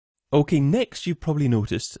Okay, next you've probably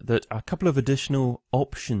noticed that a couple of additional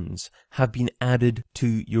options have been added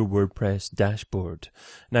to your WordPress dashboard.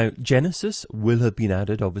 Now, Genesis will have been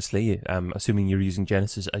added, obviously, assuming you're using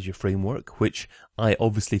Genesis as your framework, which I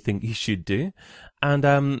obviously think you should do.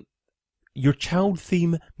 And your child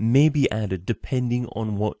theme may be added depending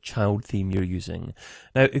on what child theme you're using.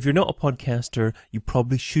 Now, if you're not a podcaster, you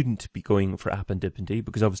probably shouldn't be going for Appendipity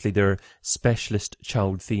because obviously they're specialist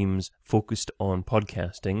child themes focused on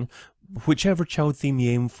podcasting. Whichever child theme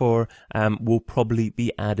you aim for will probably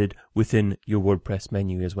be added within your WordPress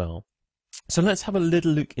menu as well. So let's have a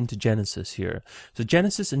little look into Genesis here. So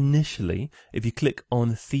Genesis initially, if you click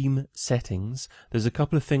on theme settings, there's a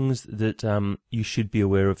couple of things that you should be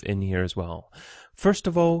aware of in here as well. First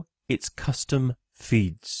of all, it's custom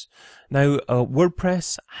feeds. Now,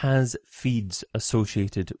 WordPress has feeds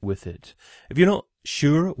associated with it. If you're not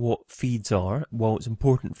sure what feeds are, well, it's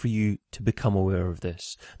important for you to become aware of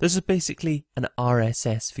this. This is basically an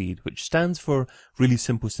RSS feed, which stands for Really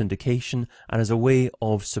Simple Syndication, and is a way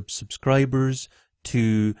of subscribers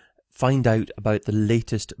to find out about the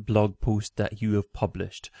latest blog post that you have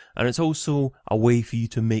published. And it's also a way for you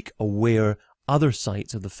to make aware other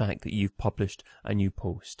sites of the fact that you've published a new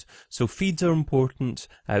post. So feeds are important.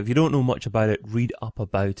 If you don't know much about it, read up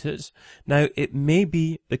about it. Now, it may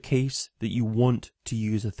be the case that you want to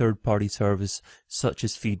use a third-party service such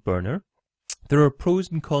as FeedBurner. There are pros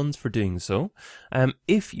and cons for doing so.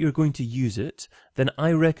 If you're going to use it, then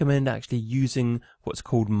I recommend actually using what's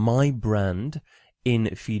called My Brand in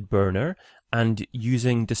FeedBurner and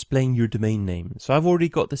displaying your domain name. So I've already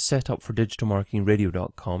got this set up for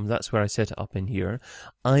digitalmarketingradio.com. That's where I set it up in here.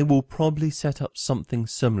 I will probably set up something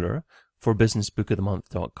similar for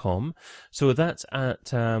businessbookofthemonth.com. So that's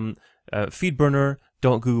at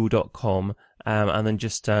feedburner.google.com and then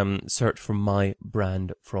just search for My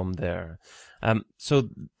Brand from there. So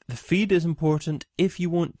the feed is important. If you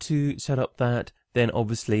want to set up that, then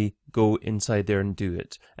obviously go inside there and do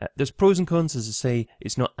it. There's pros and cons, as I say.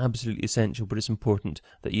 It's not absolutely essential, but it's important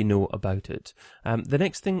that you know about it. The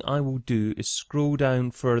next thing I will do is scroll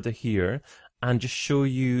down further here and just show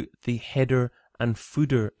you the header and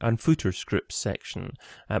footer scripts section,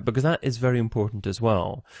 because that is very important as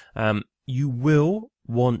well. You will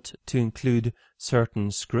want to include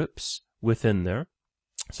certain scripts within there.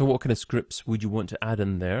 So what kind of scripts would you want to add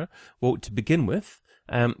in there? Well, to begin with,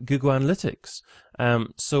 Google Analytics.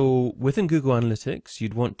 So within Google Analytics,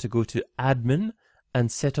 you'd want to go to Admin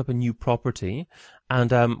and set up a new property.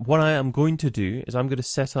 And what I am going to do is I'm going to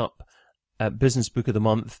set up Business Book of the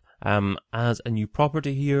Month as a new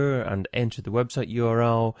property here and enter the website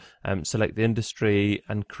URL, select the industry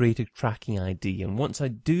and create a tracking ID. And once I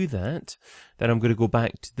do that, then I'm going to go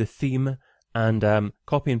back to the theme and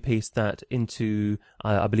copy and paste that into,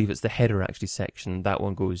 I believe it's the header actually section that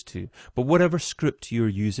one goes to. But whatever script you're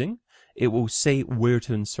using, it will say where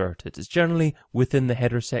to insert it. It's generally within the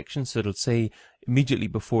header section, so it'll say immediately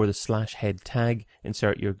before the /head tag,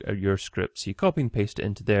 insert your script. So you copy and paste it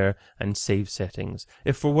into there and save settings.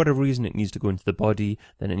 If for whatever reason it needs to go into the body,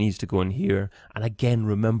 then it needs to go in here. And again,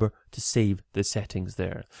 remember to save the settings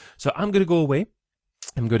there. So I'm going to go away.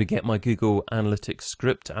 I'm going to get my Google Analytics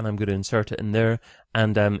script and I'm going to insert it in there.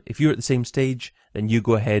 And if you're at the same stage, then you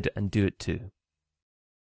go ahead and do it too.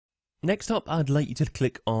 Next up, I'd like you to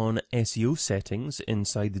click on SEO settings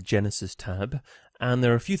inside the Genesis tab. And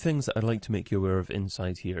there are a few things that I'd like to make you aware of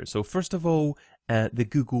inside here. So first of all, the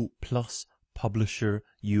Google Plus publisher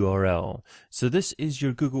URL. So this is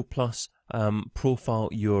your Google Plus profile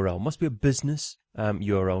URL. Must be a business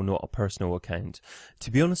URL, not a personal account.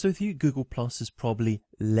 To be honest with you, Google Plus is probably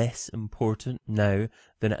less important now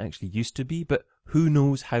than it actually used to be, but who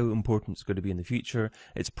knows how important it's going to be in the future.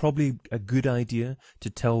 It's probably a good idea to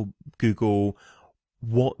tell Google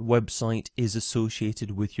what website is associated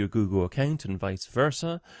with your Google account and vice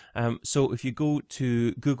versa. So if you go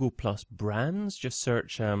to Google Plus brands, just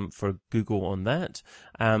search for Google on that.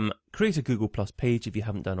 Create a Google Plus page if you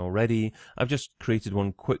haven't done already. I've just created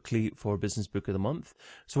one quickly for Business Book of the Month.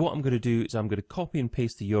 So what I'm going to do is I'm going to copy and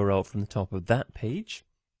paste the URL from the top of that page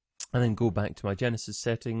and then go back to my Genesis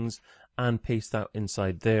settings and paste that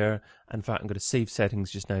inside there. In fact, I'm going to save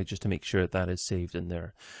settings just now just to make sure that is saved in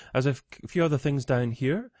there. There's a few other things down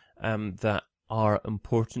here that are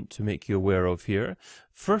important to make you aware of here.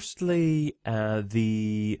 Firstly,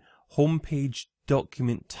 the homepage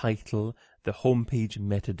document title, the homepage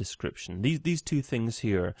meta description. These two things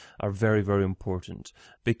here are very, very important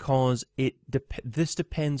because this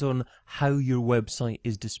depends on how your website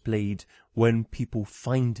is displayed when people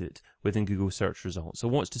find it within Google search results. So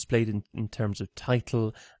what's displayed in terms of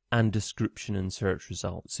title and description in search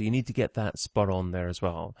results. So you need to get that spot on there as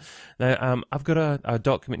well. Now, I've got a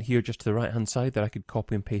document here just to the right-hand side that I could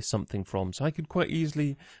copy and paste something from. So I could quite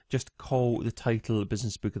easily just call the title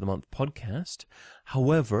Business Book of the Month Podcast.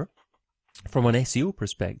 However, from an SEO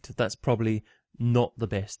perspective, that's probably not the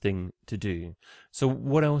best thing to do. So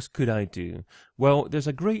what else could I do? Well, there's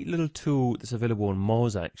a great little tool that's available on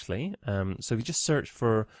Moz actually. So if you just search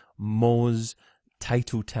for Moz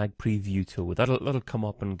title tag preview tool, that'll come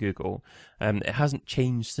up on Google. It hasn't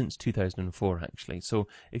changed since 2004 actually. So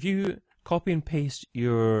if you copy and paste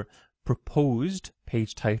your proposed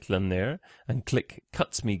page title in there and click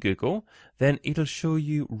Cuts Me Google, then it'll show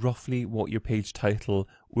you roughly what your page title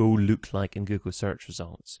will look like in Google search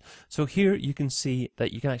results. So here you can see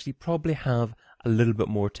that you can actually probably have a little bit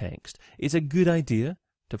more text. It's a good idea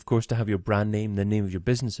of course to have your brand name, the name of your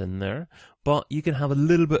business in there, but you can have a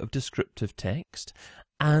little bit of descriptive text.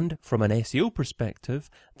 And from an SEO perspective,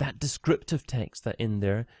 that descriptive text that in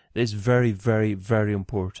there is very, very, very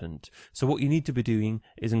important. So what you need to be doing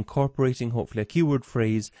is incorporating hopefully a keyword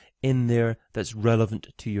phrase in there that's relevant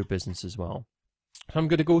to your business as well. So I'm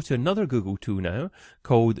going to go to another Google tool now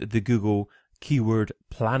called the Google Keyword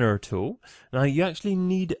Planner tool. Now you actually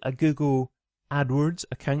need a Google AdWords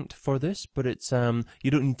account for this, but it's you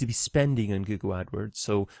don't need to be spending on Google AdWords.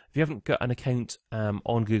 So if you haven't got an account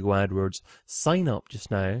on Google AdWords, sign up just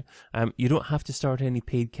now. You don't have to start any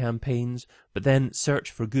paid campaigns, but then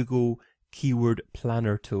search for Google Keyword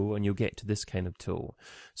Planner tool and you'll get to this kind of tool.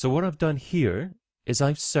 So what I've done here is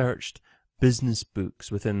I've searched business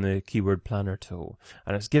books within the Keyword Planner tool,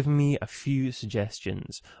 and it's given me a few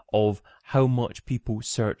suggestions of how much people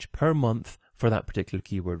search per month for that particular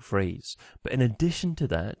keyword phrase. But in addition to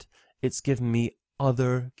that, it's given me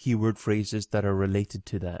other keyword phrases that are related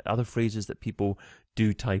to that, other phrases that people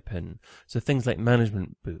do type in. So things like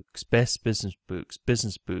management books, best business books,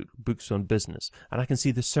 business book, books on business. And I can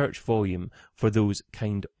see the search volume for those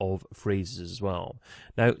kind of phrases as well.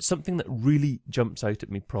 Now, something that really jumps out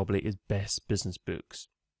at me probably is best business books,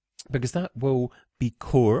 because that will be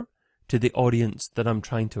core to the audience that I'm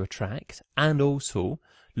trying to attract, and also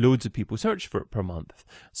loads of people search for it per month.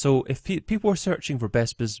 So if people are searching for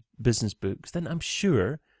best business books, then I'm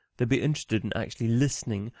sure they'll be interested in actually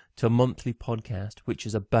listening to a monthly podcast which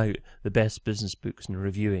is about the best business books and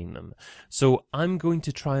reviewing them. So I'm going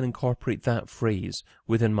to try and incorporate that phrase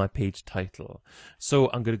within my page title. So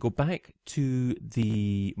I'm going to go back to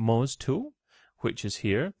the Moz tool, which is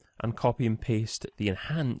here, and copy and paste the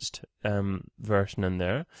enhanced version in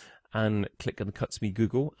there, and click on the Cuts Me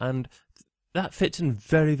Google, and that fits in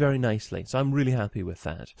very, very nicely. So I'm really happy with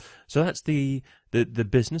that. So that's the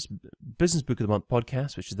business book of the month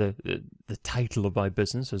podcast, which is the title of my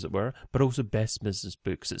business, as it were, but also best business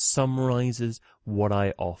books. It summarizes what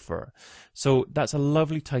I offer. So that's a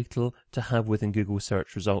lovely title to have within Google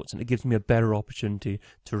search results, and it gives me a better opportunity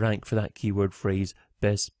to rank for that keyword phrase,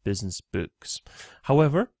 best business books.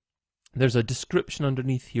 However, there's a description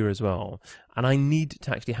underneath here as well, and I need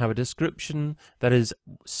to actually have a description that is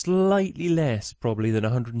slightly less probably than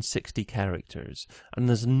 160 characters. And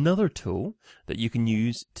there's another tool that you can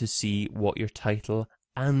use to see what your title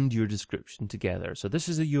and your description together. So this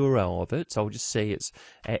is a URL of it, so I'll just say it's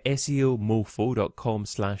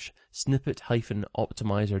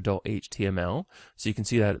seomofo.com/snippet-optimizer.html, so you can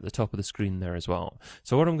see that at the top of the screen there as well.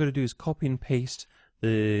 So what I'm going to do is copy and paste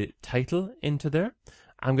the title into there.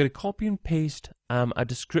 I'm going to copy and paste a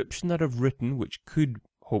description that I've written, which could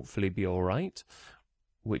hopefully be all right,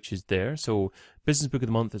 which is there. So, Business Book of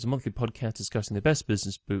the Month is a monthly podcast discussing the best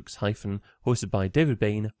business books, hosted by David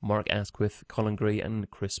Bain, Mark Asquith, Colin Gray,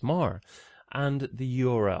 and Chris Marr. And the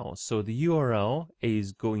URL. So, the URL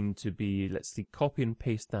is going to be, let's see, copy and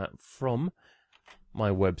paste that from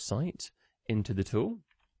my website into the tool,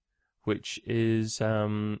 which is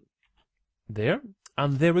there.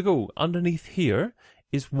 And there we go. Underneath here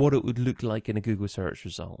is what it would look like in a Google search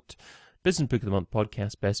result. Business Book of the Month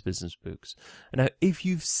podcast, best business books. Now, if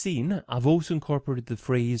you've seen, I've also incorporated the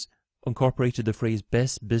phrase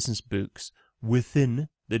best business books within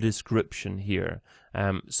the description here.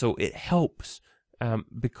 So it helps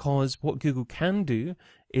because what Google can do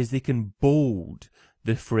is they can bold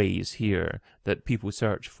the phrase here that people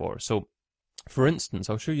search for. So, for instance,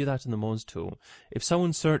 I'll show you that in the Moz tool. If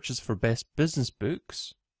someone searches for best business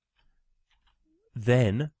books,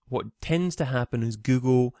 then what tends to happen is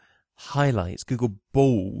Google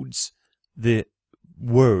bolds the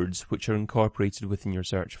words which are incorporated within your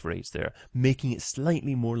search phrase there, making it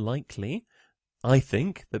slightly more likely I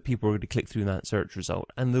think that people are going to click through that search result,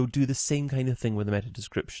 and they'll do the same kind of thing with the meta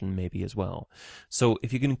description maybe as well. So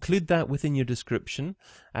if you can include that within your description,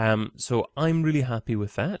 so I'm really happy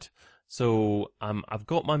with that. So I've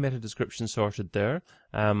got my meta description sorted there,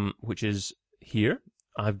 which is here.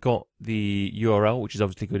 I've got the URL, which is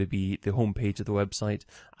obviously going to be the homepage of the website,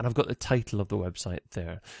 and I've got the title of the website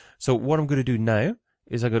there. So what I'm going to do now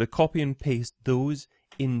is I'm going to copy and paste those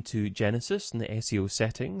into Genesis and the SEO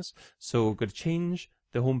settings. So we're going to change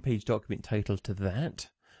the homepage document title to that.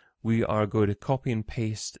 We are going to copy and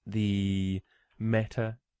paste the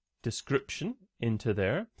meta description into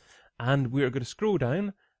there, and we are going to scroll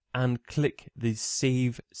down and click the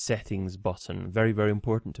Save Settings button. Very, very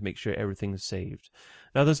important to make sure everything's saved.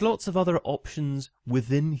 Now, there's lots of other options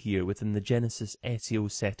within here, within the Genesis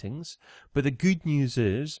SEO settings, but the good news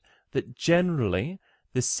is that generally,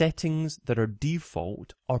 the settings that are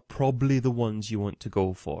default are probably the ones you want to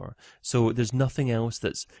go for. So there's nothing else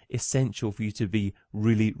that's essential for you to be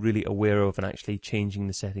really, really aware of and actually changing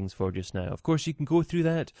the settings for just now. Of course, you can go through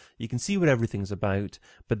that, you can see what everything's about,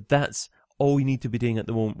 but that's all you need to be doing at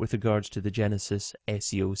the moment with regards to the Genesis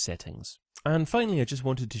SEO settings. And finally, I just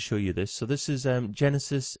wanted to show you this. So this is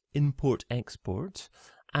Genesis Import Export,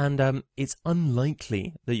 and it's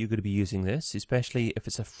unlikely that you're going to be using this, especially if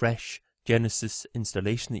it's a fresh Genesis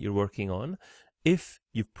installation that you're working on. If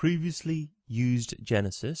you've previously used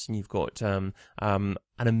Genesis and you've got an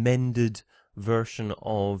amended version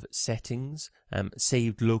of settings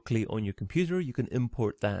saved locally on your computer, you can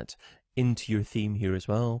import that into your theme here as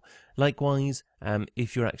well. Likewise,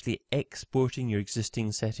 if you're actually exporting your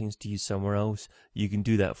existing settings to use somewhere else, you can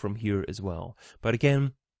do that from here as well. But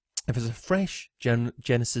again, if it's a fresh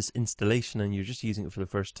Genesis installation and you're just using it for the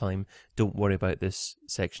first time, don't worry about this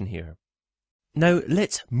section here. Now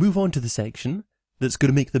let's move on to the section that's going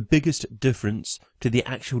to make the biggest difference to the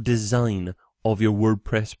actual design of your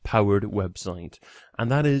WordPress powered website,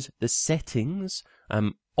 and that is the settings,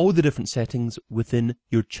 all the different settings within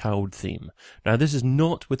your child theme. Now this is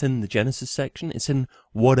not within the Genesis section, it's in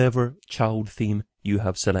whatever child theme you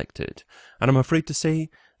have selected. And I'm afraid to say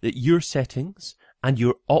that your settings and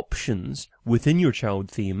your options within your child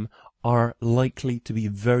theme are likely to be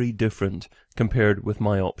very different compared with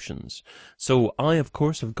my options. So I, of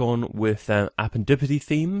course, have gone with Appendipity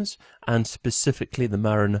themes, and specifically the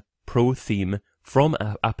Marin Pro theme from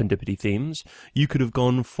Appendipity themes. You could have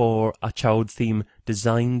gone for a child theme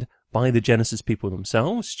designed by the Genesis people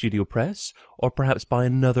themselves, Studio Press, or perhaps by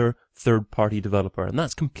another third-party developer, and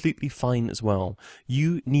that's completely fine as well.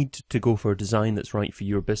 You need to go for a design that's right for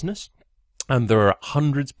your business, and there are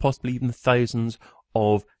hundreds, possibly even thousands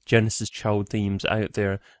of Genesis child themes out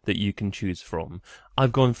there that you can choose from.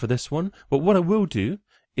 I've gone for this one, but what I will do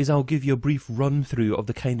is I'll give you a brief run through of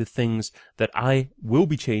the kind of things that I will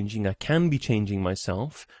be changing, I can be changing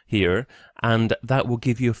myself here, and that will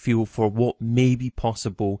give you a feel for what may be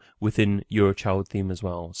possible within your child theme as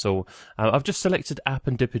well. So I've just selected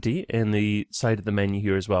Appendipity in the side of the menu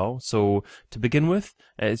here as well. So to begin with,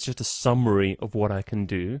 it's just a summary of what I can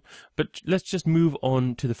do. But let's just move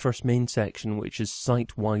on to the first main section, which is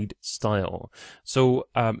site-wide style. So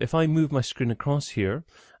if I move my screen across here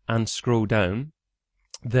and scroll down,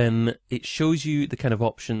 then it shows you the kind of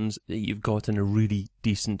options that you've got in a really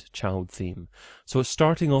decent child theme. So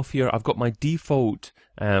starting off here, I've got my default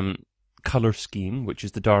color scheme, which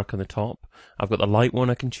is the dark on the top. I've got the light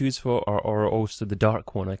one I can choose for, or also the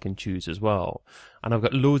dark one I can choose as well. And I've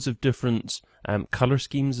got loads of different color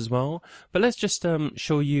schemes as well. But let's just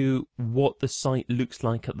show you what the site looks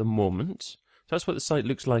like at the moment. So that's what the site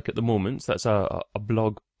looks like at the moment. So that's a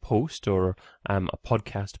blog post or a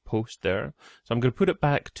podcast post there. So I'm going to put it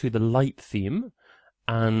back to the light theme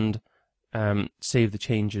and save the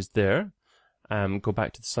changes there. Go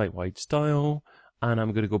back to the site-wide style, and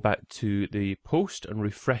I'm going to go back to the post and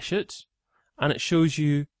refresh it, and it shows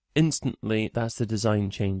you instantly that's the design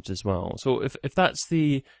changed as well. So if that's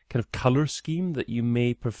the kind of color scheme that you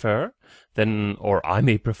may prefer, then, or I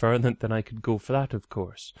may prefer, then I could go for that, of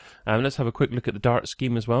course. Let's have a quick look at the dark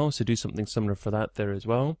scheme as well. So do something similar for that there as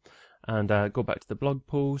well. And go back to the blog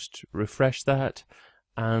post, refresh that,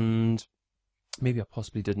 and maybe I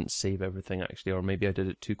possibly didn't save everything actually, or maybe I did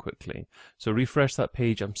it too quickly. So refresh that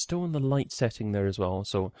page. I'm still on the light setting there as well.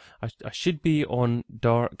 So I should be on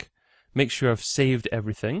dark. Make sure I've saved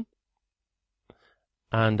everything,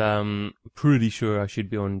 and I'm pretty sure I should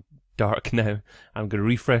be on dark now. I'm going to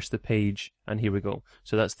refresh the page, and here we go.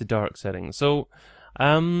 So that's the dark setting. So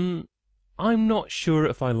I'm not sure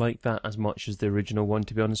if I like that as much as the original one,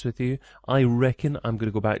 to be honest with you. I reckon I'm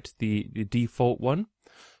going to go back to the default one.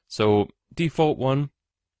 So default one,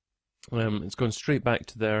 it's going straight back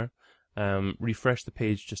to there. refresh the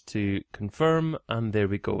page just to confirm, and there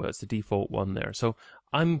we go. That's the default one there. So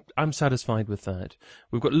I'm satisfied with that.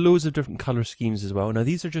 We've got loads of different color schemes as well. Now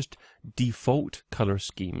these are just default color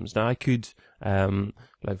schemes. Now I could,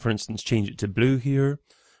 like for instance, change it to blue here,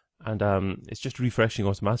 and it's just refreshing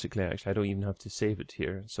automatically. Actually, I don't even have to save it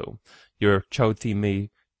here. So your child theme may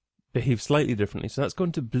behave slightly differently. So that's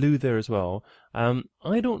gone to blue there as well.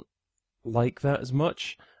 I don't like that as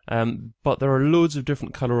much. But there are loads of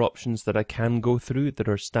different color options that I can go through that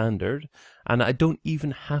are standard, and I don't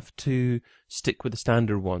even have to stick with the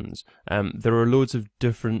standard ones. There are loads of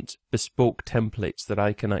different bespoke templates that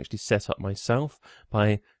I can actually set up myself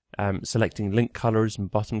by selecting link colors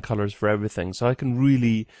and button colors for everything. So I can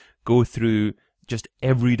really go through just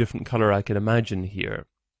every different color I can imagine here.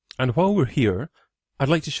 And while we're here, I'd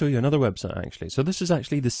like to show you another website actually. So this is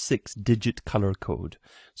actually the 6-digit color code.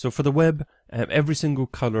 So for the web, every single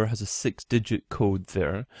color has a 6-digit code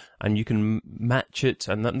there, and you can match it,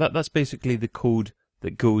 and that's basically the code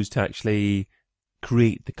that goes to actually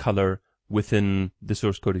create the color within the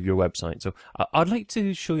source code of your website. So I'd like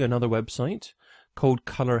to show you another website called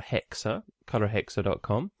colorhexa,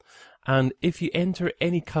 colorhexa.com. And if you enter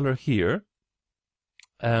any color here,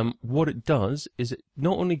 what it does is it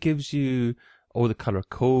not only gives you all the color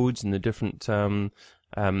codes and the different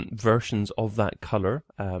versions of that color,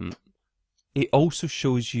 it also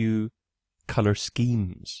shows you color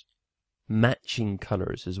schemes, matching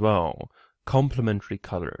colors as well, complementary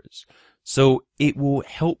colors. So it will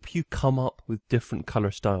help you come up with different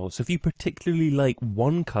color styles. So if you particularly like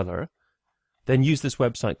one color, then use this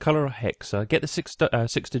website, colorhexa, get the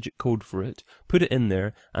 6-digit code for it, put it in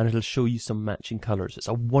there, and it'll show you some matching colors. It's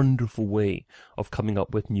a wonderful way of coming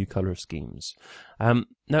up with new color schemes.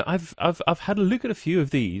 Now I've had a look at a few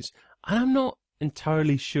of these, and I'm not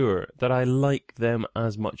entirely sure that I like them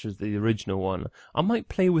as much as the original one. I might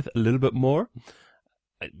play with it a little bit more.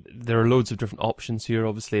 There are loads of different options here.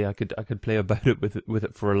 Obviously, I could play about it with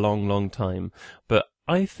it for a long time, but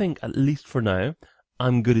I think at least for now,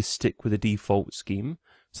 I'm going to stick with the default scheme.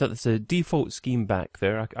 So that's a default scheme back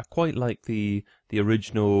there. I quite like the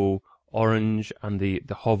original orange and the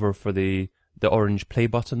hover for the orange play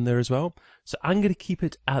button there as well. So I'm going to keep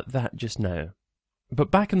it at that just now. But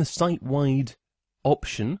back in the site-wide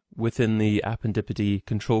option within the Appendipity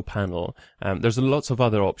control panel, there's lots of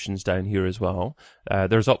other options down here as well.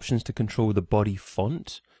 There's options to control the body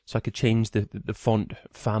font. So I could change the font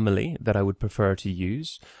family that I would prefer to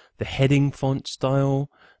use, the heading font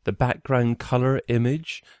style, the background color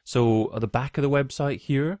image. So at the back of the website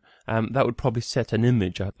here, that would probably set an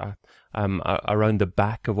image around the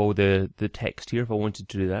back of all the text here if I wanted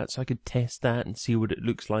to do that. So I could test that and see what it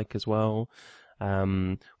looks like as well.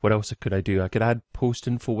 What else could I do? I could add post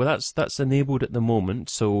info. Well, that's enabled at the moment.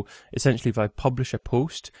 So essentially, if I publish a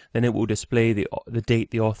post, then it will display the date,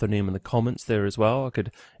 the author name, and the comments there as well. I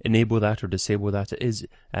could enable that or disable that. It is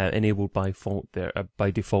enabled by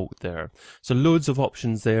default there. So loads of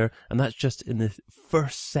options there, and that's just in the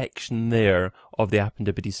first section there of the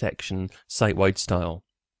Appendipity section, site-wide style.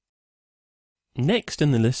 Next in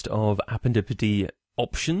the list of Appendipity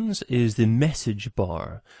options is the message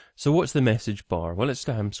bar. So what's the message bar? Well, let's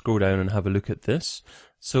scroll down and have a look at this.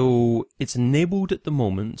 So it's enabled at the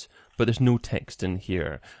moment, but there's no text in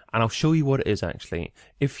here. And I'll show you what it is actually.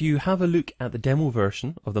 If you have a look at the demo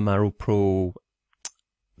version of the Maro Pro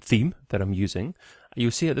theme that I'm using,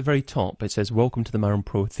 you'll see at the very top it says, "Welcome to the Maro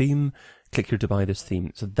Pro theme. Click here to buy this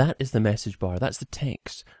theme." So that is the message bar. That's the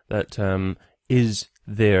text that is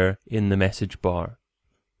there in the message bar.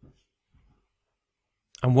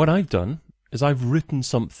 And what I've done is I've written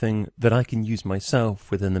something that I can use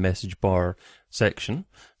myself within the message bar section.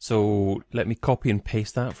 So let me copy and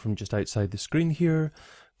paste that from just outside the screen here.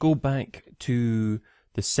 Go back to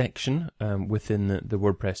the section within the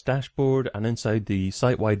WordPress dashboard, and inside the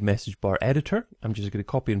site-wide message bar editor, I'm just going to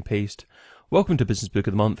copy and paste, "Welcome to Business Book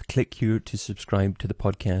of the Month. Click here to subscribe to the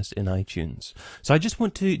podcast in iTunes." So I just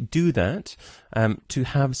want to do that to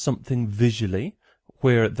have something visually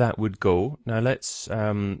where that would go. Now let's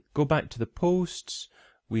go back to the posts.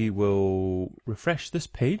 We will refresh this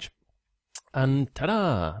page, and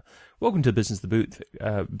ta-da! Welcome to Business Book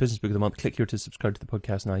of the Month. Click here to subscribe to the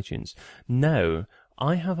podcast in iTunes. Now,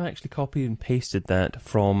 I have actually copied and pasted that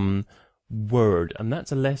from Word, and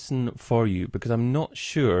that's a lesson for you because I'm not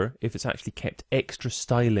sure if it's actually kept extra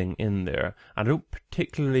styling in there. I don't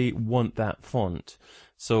particularly want that font.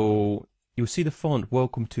 So you'll see the font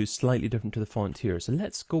Welcome to is slightly different to the font here. So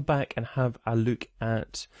let's go back and have a look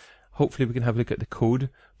at, hopefully we can have a look at the code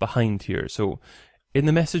behind here. So in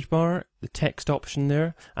the message bar, the text option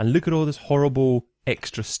there, and look at all this horrible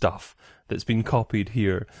extra stuff that's been copied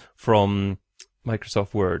here from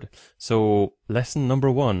Microsoft Word. So lesson number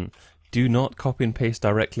 1, do not copy and paste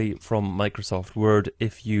directly from Microsoft Word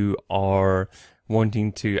if you are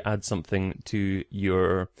wanting to add something to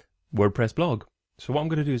your WordPress blog. So what I'm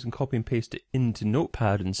going to do is copy and paste it into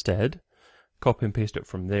Notepad instead. Copy and paste it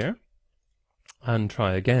from there and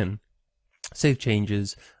try again. Save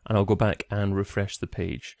changes, and I'll go back and refresh the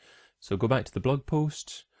page. So go back to the blog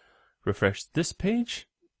post, refresh this page,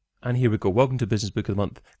 and here we go. Welcome to Business Book of the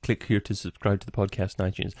Month. Click here to subscribe to the podcast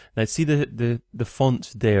on iTunes. Now see the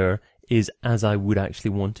font there is as I would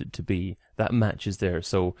actually want it to be. That matches there.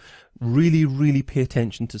 So really, really pay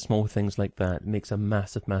attention to small things like that. It makes a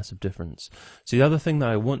massive, massive difference. So the other thing that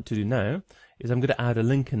I want to do now is I'm going to add a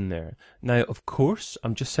link in there. Now, of course,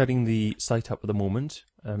 I'm just setting the site up at the moment.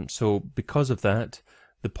 So because of that,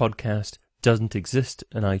 the podcast doesn't exist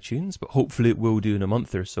in iTunes, but hopefully it will do in a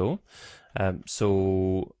month or so.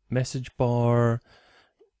 So message bar,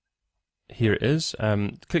 here it is.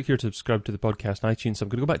 Click here to subscribe to the podcast on iTunes. So I'm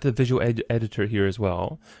going to go back to the visual editor here as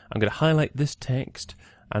well. I'm going to highlight this text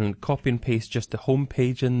and copy and paste just the home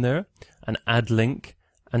page in there and add link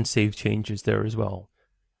and save changes there as well.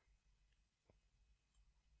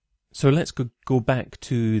 So let's go back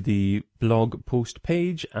to the blog post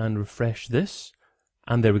page and refresh this.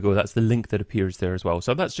 And there we go, that's the link that appears there as well.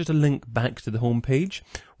 So that's just a link back to the home page.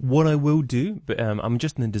 What I will do, but I'm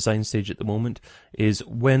just in the design stage at the moment, is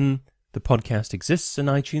when the podcast exists in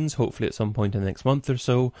iTunes, hopefully at some point in the next month or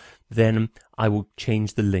so, then I will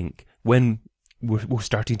change the link when we're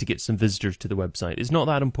starting to get some visitors to the website. It's not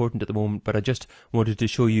that important at the moment, but I just wanted to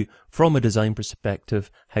show you from a design perspective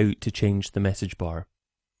how to change the message bar.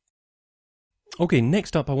 Okay,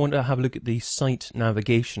 next up I want to have a look at the site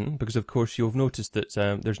navigation, because of course you'll have noticed that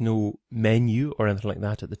there's no menu or anything like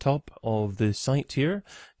that at the top of the site here.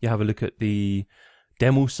 You have a look at the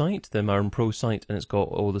demo site, the Marin Pro site, and it's got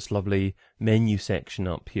all this lovely menu section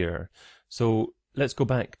up here. So let's go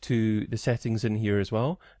back to the settings in here as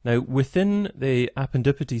well. Now within the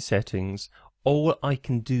appendipity settings, all I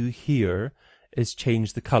can do here is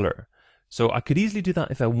change the color. So I could easily do that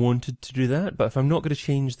if I wanted to do that, but if I'm not going to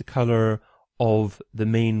change the color of the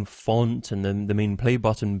main font and then the main play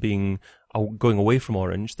button being going away from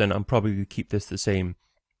orange, then I'm probably going to keep this the same.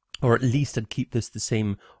 Or at least I'd keep this the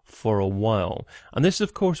same for a while. And this is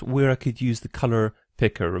of course where I could use the color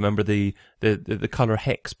picker. Remember the color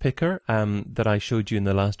hex picker that I showed you in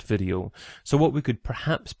the last video. So what we could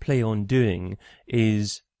perhaps play on doing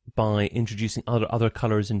is by introducing other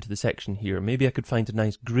colors into the section here. Maybe I could find a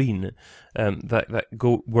nice green that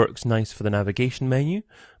works nice for the navigation menu,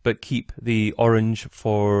 but keep the orange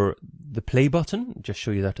for the play button. Just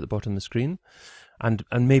show you that at the bottom of the screen. And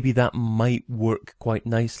maybe that might work quite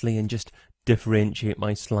nicely and just differentiate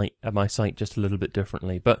my site just a little bit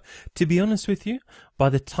differently. But to be honest with you, by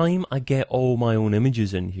the time I get all my own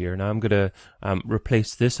images in here, now I'm going to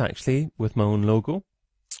replace this actually with my own logo.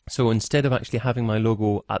 So instead of actually having my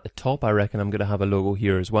logo at the top, I reckon I'm going to have a logo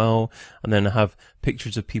here as well, and then I have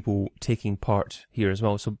pictures of people taking part here as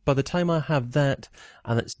well. So by the time I have that,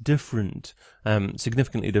 and it's different,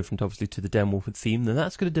 significantly different obviously to the demo theme, then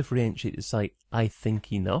that's going to differentiate the site, I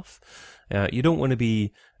think, enough. You don't want to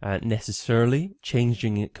be necessarily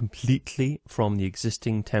changing it completely from the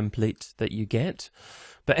existing template that you get.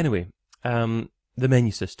 But anyway, the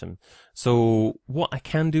menu system. So what I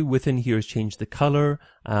can do within here is change the color.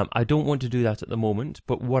 I don't want to do that at the moment,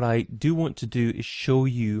 but what I do want to do is show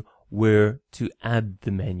you where to add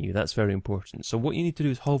the menu. That's very important. So what you need to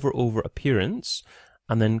do is hover over Appearance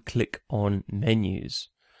and then click on Menus.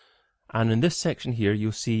 And in this section here,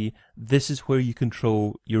 you'll see this is where you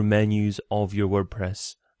control your menus of your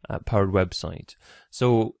WordPress powered website.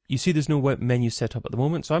 So you see there's no web menu set up at the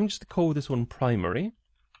moment, so I'm just going to call this one Primary.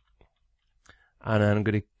 And I'm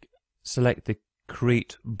going to select the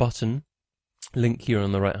Create Button link here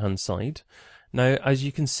on the right hand side. Now, as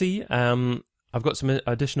you can see, I've got some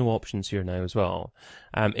additional options here now as well.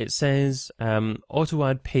 It says Auto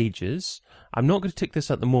Add Pages. I'm not going to tick this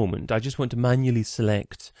at the moment. I just want to manually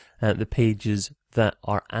select the pages that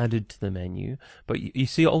are added to the menu. But you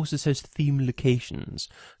see it also says Theme Locations.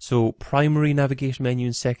 So primary navigation menu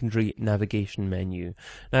and secondary navigation menu.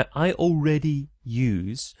 Now, I already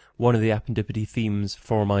use one of the Appendipity themes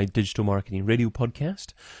for my digital marketing radio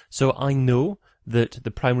podcast. So I know that the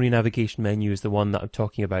primary navigation menu is the one that I'm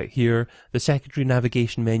talking about here. The secondary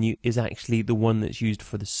navigation menu is actually the one that's used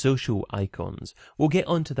for the social icons. We'll get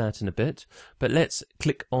onto that in a bit, but let's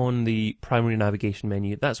click on the primary navigation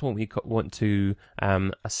menu. That's what we want to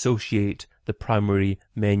associate the primary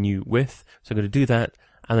menu with. So I'm going to do that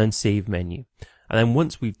and then Save Menu. And then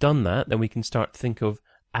once we've done that, then we can start to think of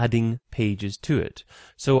adding pages to it.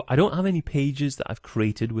 So I don't have any pages that I've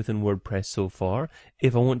created within WordPress so far.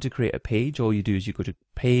 If I want to create a page, all you do is you go to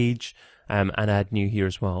page and add new here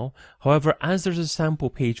as well. However, as there's a sample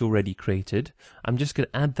page already created, I'm just going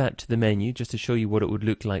to add that to the menu just to show you what it would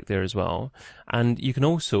look like there as well. And you can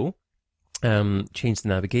also change the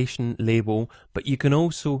navigation label, but you can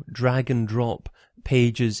also drag and drop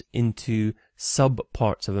pages into sub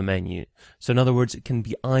parts of a menu. So in other words, it can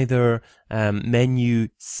be either menu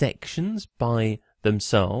sections by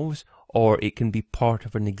themselves, or it can be part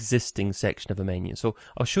of an existing section of a menu. So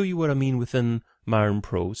I'll show you what I mean within Marin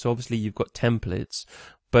Pro. So obviously you've got templates,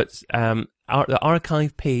 but the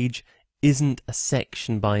archive page isn't a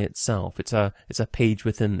section by itself. It's a page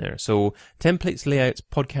within there. So templates, layouts,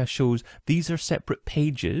 podcast shows, these are separate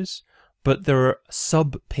pages, but there are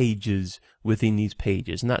sub pages within these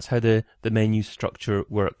pages, and that's how the menu structure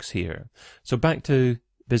works here. So back to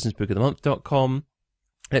businessbookofthemonth.com.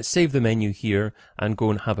 Let's save the menu here and go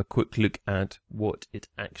and have a quick look at what it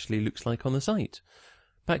actually looks like on the site.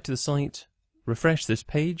 Back to the site, refresh this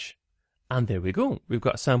page, and there we go. We've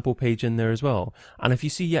got a sample page in there as well. And if you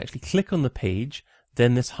see, you actually click on the page,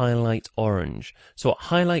 then this highlights orange. So it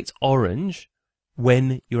highlights orange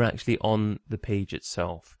when you're actually on the page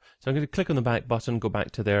itself. So I'm going to click on the back button, go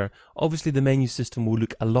back to there. Obviously the menu system will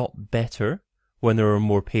look a lot better when there are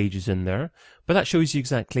more pages in there, but that shows you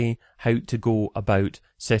exactly how to go about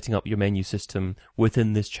setting up your menu system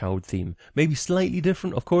within this child theme. Maybe slightly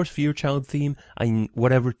different, of course, for your child theme, and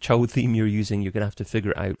whatever child theme you're using, you're going to have to figure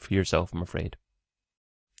it out for yourself, I'm afraid.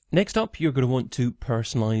 Next up, you're going to want to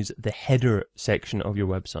personalize the header section of your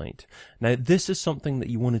website. Now, this is something that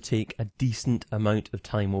you want to take a decent amount of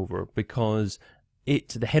time over, because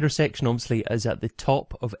the header section obviously is at the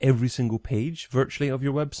top of every single page virtually of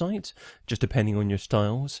your website, just depending on your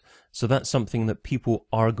styles. So that's something that people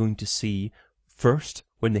are going to see first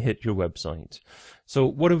when they hit your website. So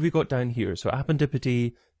what have we got down here? So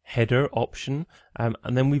appendipity header option, and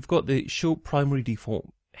then we've got the show primary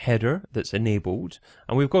default header that's enabled,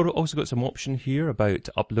 and we've also got some option here about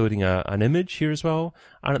uploading an image here as well,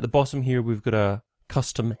 and at the bottom here we've got a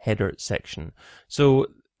custom header section. So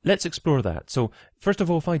let's explore that. So first of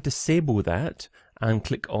all, if I disable that and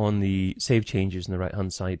click on the save changes on the right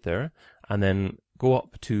hand side there, and then go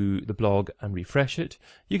up to the blog and refresh it,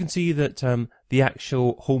 you can see that the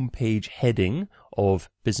actual homepage heading of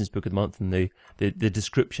Business Book of the Month and the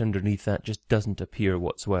description underneath that just doesn't appear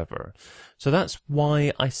whatsoever. So that's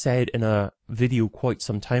why I said in a video quite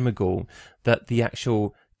some time ago that the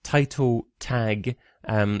actual title tag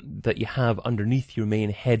that you have underneath your main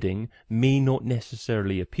heading may not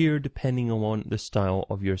necessarily appear depending on the style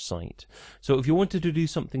of your site. So if you wanted to do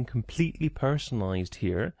something completely personalized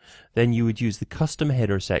here, then you would use the custom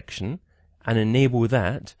header section and enable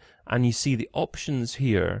that, and you see the options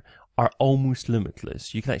here are almost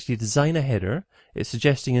limitless. You can actually design a header. It's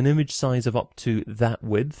suggesting an image size of up to that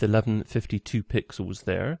width, 1152 pixels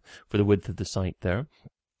there for the width of the site there.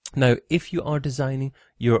 Now, if you are designing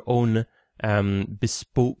your own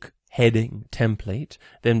bespoke heading template,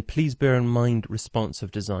 then please bear in mind responsive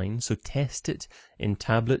design. So test it in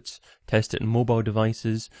tablets, test it in mobile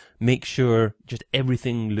devices, make sure just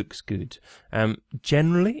everything looks good.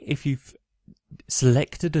 Generally, if you've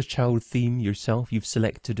selected a child theme yourself, you've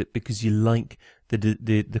selected it because you like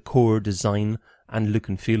the core design and look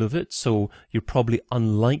and feel of it, so you're probably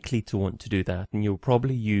unlikely to want to do that, and you'll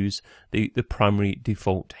probably use the primary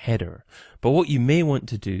default header. But what you may want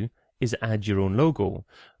to do is add your own logo.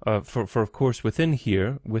 For of course within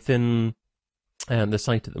here, within the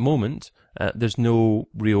site at the moment, there's no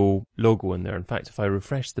real logo in there. In fact, if I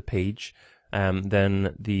refresh the page,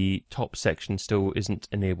 then the top section still isn't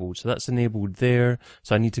enabled. So that's enabled there.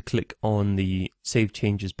 So I need to click on the Save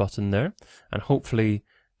Changes button there, and hopefully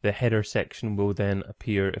the header section will then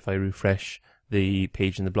appear if I refresh the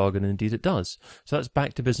page in the blog, and indeed it does. So that's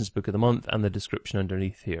back to Business Book of the Month and the description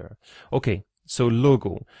underneath here. Okay, so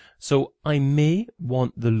logo. So I may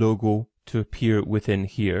want the logo to appear within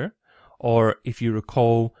here, or if you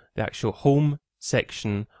recall the actual home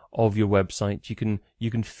section of your website, you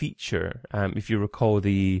can feature, if you recall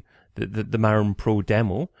the Marin Pro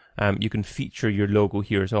demo, you can feature your logo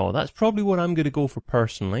here as well. That's probably what I'm going to go for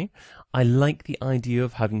personally. I like the idea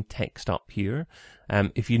of having text up here.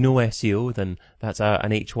 If you know SEO, then that's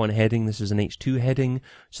an H1 heading. This is an H2 heading.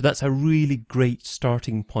 So that's a really great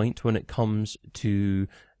starting point when it comes to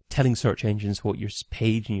telling search engines what your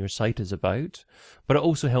page and your site is about. But it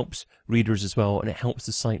also helps readers as well, and it helps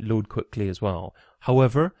the site load quickly as well.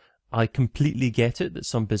 However, I completely get it that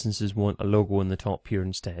some businesses want a logo in the top here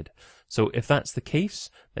instead. So if that's the case,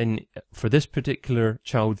 then for this particular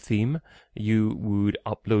child theme, you would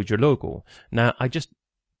upload your logo. Now, I just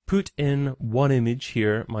put in one image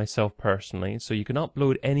here myself personally, so you can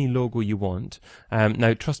upload any logo you want.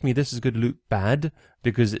 Now, trust me, this is going to look bad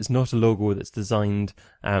because it's not a logo that's designed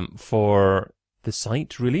for the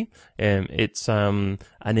site, really. It's an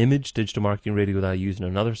image, digital marketing radio, that I use on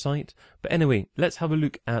another site. But anyway, let's have a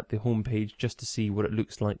look at the home page just to see what it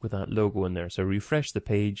looks like with that logo in there. So refresh the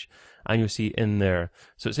page and you'll see in there.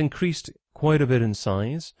 So it's increased quite a bit in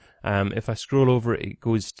size. If I scroll over it, it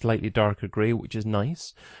goes slightly darker grey, which is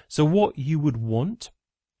nice. So what you would want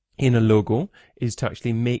in a logo is to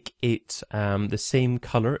actually make it the same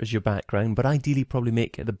color as your background, but ideally probably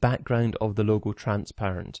make the background of the logo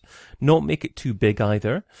transparent. Not make it too big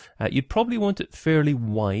either. You'd probably want it fairly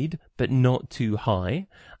wide, but not too high.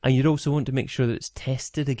 And you'd also want to make sure that it's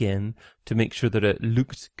tested again to make sure that it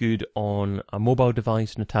looked good on a mobile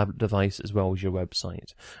device and a tablet device as well as your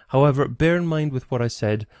website. However, bear in mind with what I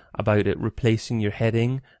said about it replacing your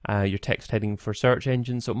heading, your text heading for search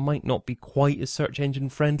engines, so it might not be quite as search engine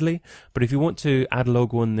friendly. But if you want to add a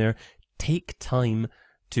logo in there, take time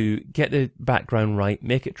to get the background right,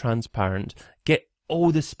 make it transparent, get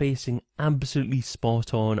all the spacing absolutely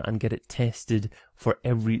spot on and get it tested for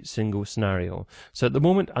every single scenario. So at the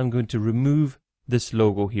moment I'm going to remove this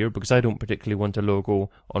logo here because I don't particularly want a logo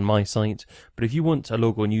on my site, but if you want a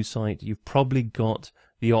logo on your site, you've probably got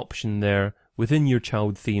the option there within your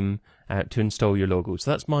child theme to install your logo.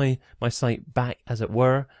 So that's my site back, as it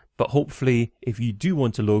were, but hopefully if you do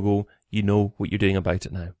want a logo, you know what you're doing about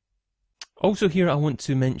it now. Also here I want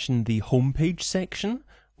to mention the homepage section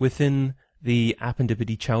within the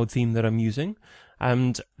Appendipity child theme that I'm using,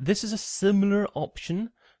 and this is a similar option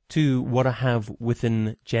to what I have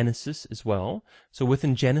within Genesis as well. So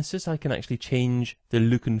within Genesis I can actually change the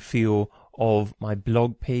look and feel of my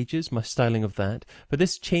blog pages, my styling of that, but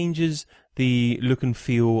this changes the look and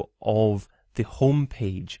feel of the home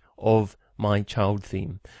page of my child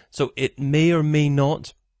theme. So it may or may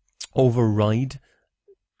not override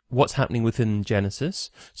what's happening within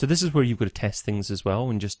Genesis. So this is where you've got to test things as well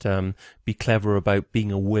and just be clever about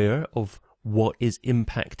being aware of what is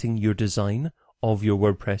impacting your design of your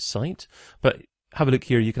WordPress site. But have a look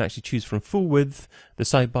here, you can actually choose from full width, the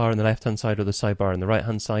sidebar on the left hand side or the sidebar on the right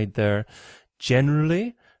hand side there.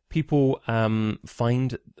 Generally, people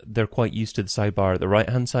find they're quite used to the sidebar at the right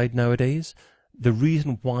hand side nowadays. The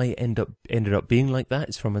reason why it ended up being like that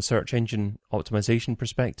is from a search engine optimization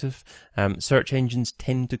perspective. Search engines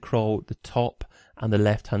tend to crawl the top and the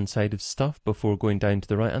left-hand side of stuff before going down to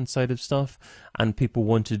the right-hand side of stuff, and people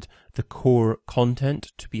wanted the core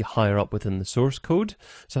content to be higher up within the source code.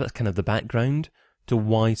 So that's kind of the background to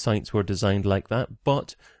why sites were designed like that.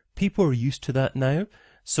 But people are used to that now.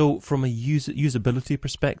 So from a usability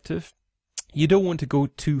perspective, you don't want to go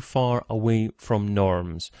too far away from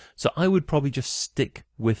norms. So I would probably just stick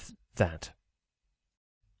with that.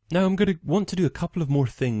 Now I'm going to want to do a couple of more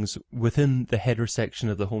things within the header section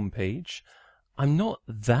of the home page. I'm not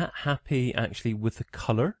that happy actually with the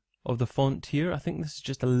color of the font here. I think this is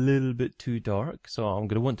just a little bit too dark, so I'm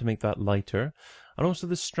going to want to make that lighter. And also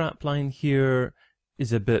the strapline here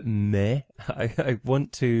is a bit meh. I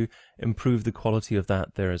want to improve the quality of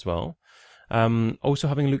that there as well. Also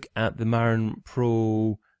having a look at the Marin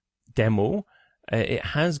Pro demo, it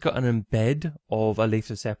has got an embed of a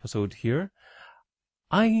latest episode here.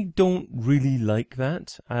 I don't really like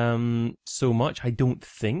that so much, I don't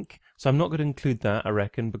think. So I'm not going to include that, I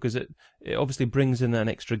reckon, because it obviously brings in an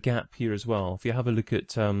extra gap here as well. If you have a look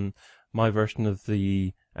at my version of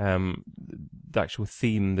the actual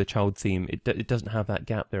theme, the child theme, it doesn't have that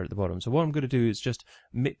gap there at the bottom. So what I'm going to do is just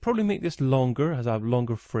probably make this longer, as I have a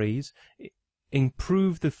longer phrase,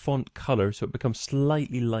 improve the font color so it becomes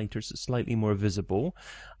slightly lighter, so it's slightly more visible,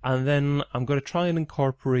 and then I'm going to try and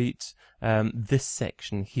incorporate this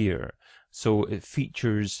section here so it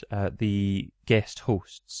features the guest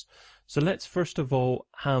hosts. So let's first of all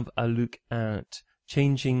have a look at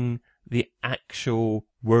changing the actual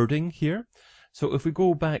wording here. So if we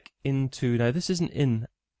go back into, now this isn't in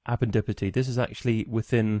Appendipity, this is actually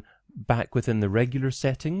back within the regular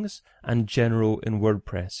settings and general in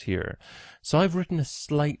WordPress here. So I've written a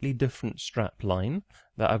slightly different strap line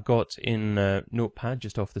that I've got in Notepad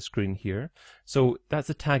just off the screen here. So that's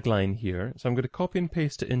the tagline here. So I'm going to copy and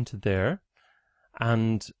paste it into there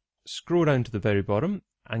and scroll down to the very bottom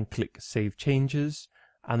and click Save Changes.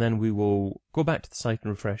 And then we will go back to the site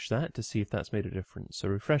and refresh that to see if that's made a difference. So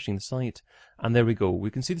refreshing the site, and there we go.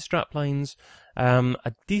 We can see the strap lines,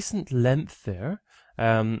 a decent length there.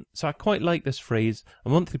 So I quite like this phrase, a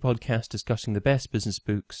monthly podcast discussing the best business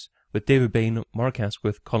books with David Bain, Mark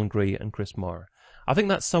Asquith, Colin Gray and Chris Marr. I think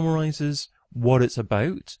that summarises what it's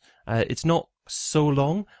about. It's not so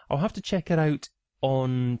long. I'll have to check it out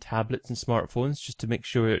on tablets and smartphones just to make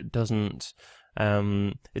sure it doesn't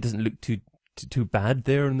look too bad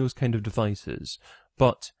there on those kind of devices.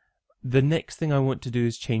 But the next thing I want to do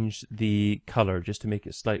is change the color just to make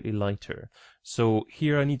it slightly lighter. So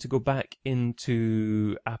here I need to go back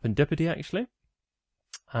into Appendipity actually,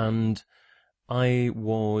 and I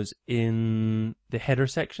was in the header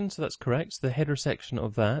section, so that's correct. So the header section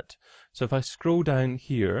of that. So if I scroll down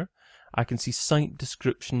here, I can see site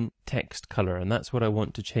description text color, and that's what I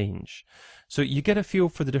want to change. So you get a feel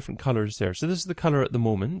for the different colors there. So this is the color at the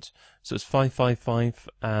moment. So it's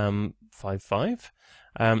 55555.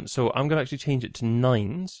 So I'm going to actually change it to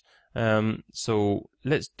 9s. So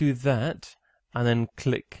let's do that, and then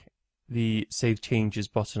click the Save Changes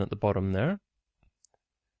button at the bottom there.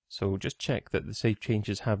 So just check that the save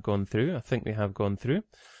changes have gone through. I think they have gone through.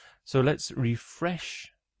 So let's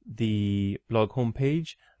refresh the blog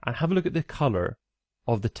homepage and have a look at the color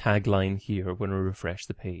of the tagline here when we refresh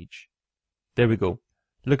the page. There we go.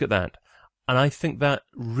 Look at that. And I think that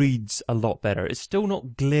reads a lot better. It's still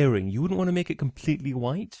not glaring. You wouldn't want to make it completely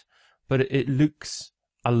white, but it looks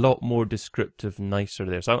a lot more descriptive, nicer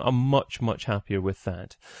there. So I'm much, much happier with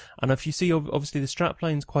that. And if you see, obviously the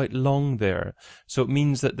strapline's quite long there, so it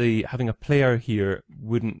means that having a player here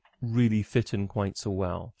wouldn't really fit in quite so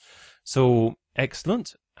well. So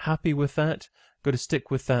excellent, happy with that. Got to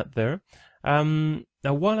stick with that there. Now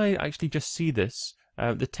while I actually just see this,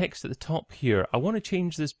 the text at the top here, I want to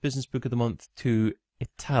change this Business Book of the Month to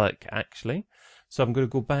italic actually. So I'm going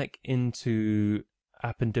to go back into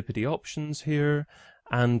Appendipity options here,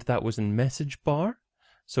 and that was in message bar.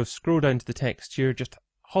 So scroll down to the text here, just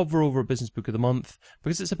hover over Business Book of the Month,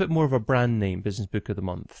 because it's a bit more of a brand name, Business Book of the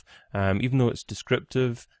Month. Even though it's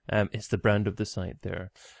descriptive, it's the brand of the site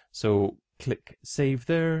there. So click Save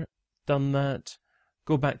there, done that,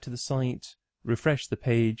 go back to the site, refresh the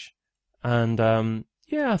page, and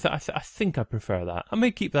yeah, I think I prefer that. I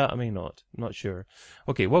may keep that, I may not. I'm not sure.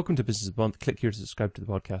 Okay, welcome to Business of the Month. Click here to subscribe to the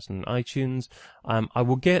podcast on iTunes. I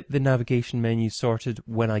will get the navigation menu sorted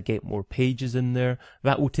when I get more pages in there.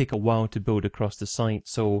 That will take a while to build across the site,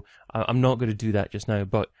 so I'm not going to do that just now,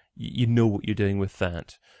 but you know what you're doing with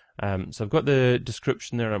that. So I've got the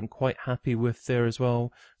description there. I'm quite happy with there as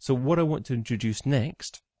well. So what I want to introduce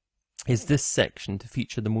next is this section to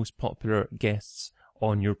feature the most popular guests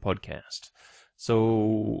on your podcast.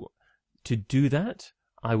 So to do that,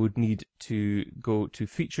 I would need to go to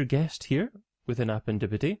Feature Guest here within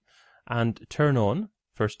Appendipity and turn on,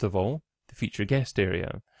 first of all, the Feature Guest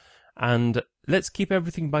area. And let's keep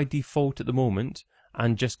everything by default at the moment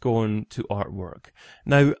and just go on to artwork.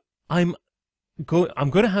 Now, I'm going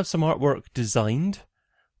to have some artwork designed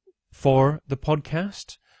for the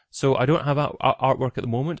podcast. So I don't have artwork at the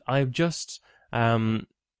moment. I've just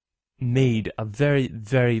made a very,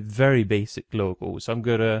 very, very basic logo. So I'm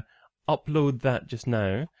going to upload that just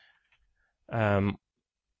now.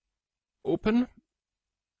 Open.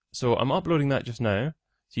 So I'm uploading that just now.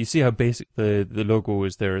 So you see how basic the logo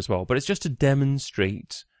is there as well. But it's just to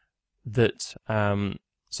demonstrate that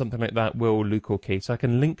something like that will look okay. So I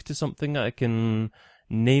can link to something, I can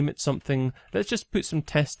name it something. Let's just put some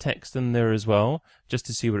test text in there as well, just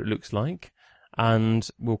to see what it looks like. And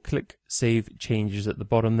we'll click Save Changes at the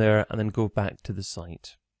bottom there and then go back to the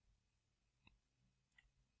site.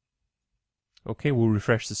 Okay, we'll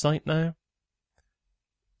refresh the site now.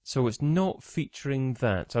 So it's not featuring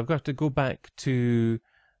that. So I've got to go back to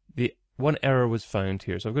the one error was found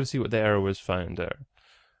here. So I've got to see what the error was found there.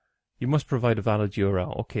 You must provide a valid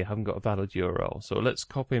URL. Okay, I haven't got a valid URL. So let's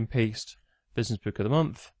copy and paste Business Book of the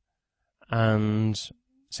Month and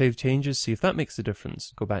save changes, see if that makes a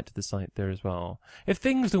difference. Go back to the site there as well. If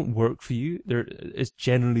things don't work for you, there is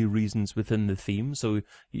generally reasons within the theme, so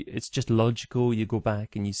it's just logical. You go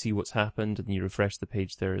back and you see what's happened and you refresh the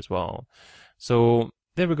page there as well. So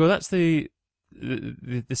there we go. That's the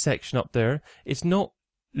section up there. It's not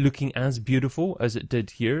looking as beautiful as it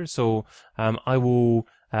did here, so I will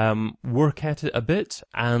work at it a bit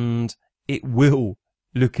and it will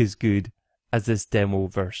look as good as this demo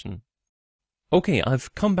version. Okay,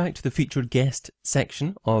 I've come back to the featured guest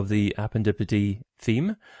section of the Appendipity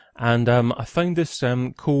theme, and I found this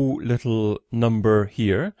cool little number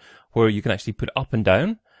here where you can actually put up and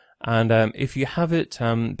down. And if you have it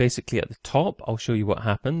basically at the top, I'll show you what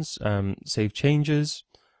happens. Save changes,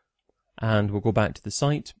 and we'll go back to the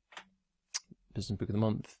site, Business Book of the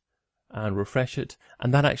Month, and refresh it.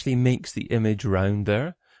 And that actually makes the image round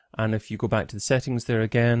there. And if you go back to the settings there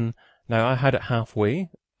again, now I had it halfway,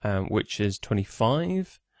 which is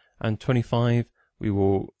 25 and 25. We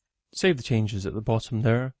will save the changes at the bottom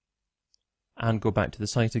there and go back to the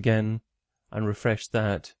site again and refresh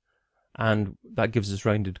that. And that gives us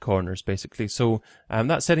rounded corners basically. So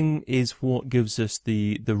that setting is what gives us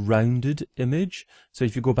the rounded image. So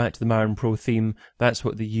if you go back to the Marin Pro theme, that's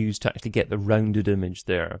what they use to actually get the rounded image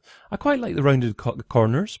there. I quite like the rounded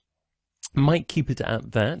corners. Might keep it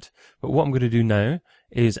at that, but what I'm going to do now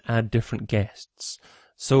is add different guests.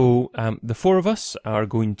 So the four of us are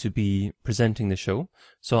going to be presenting the show.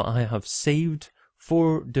 So I have saved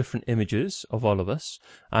 4 different images of all of us.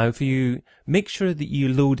 If you make sure that you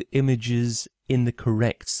load images in the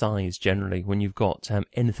correct size generally when you've got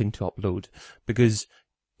anything to upload, because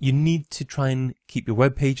you need to try and keep your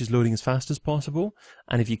web pages loading as fast as possible.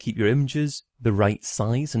 And if you keep your images the right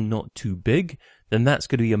size and not too big, then that's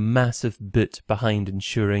going to be a massive bit behind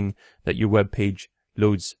ensuring that your web page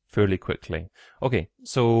loads fairly quickly. Okay,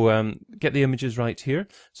 so get the images right here.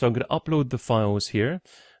 So I'm going to upload the files here.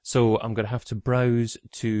 So I'm going to have to browse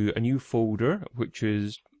to a new folder, which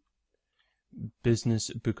is Business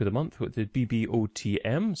Book of the Month with the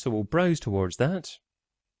BBOTM. So we'll browse towards that.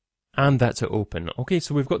 And that's it open. Okay,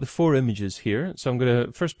 so we've got the 4 images here. So I'm going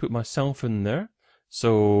to first put myself in there.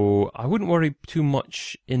 So I wouldn't worry too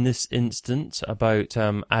much in this instance about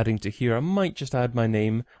adding to here. I might just add my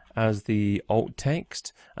name as the alt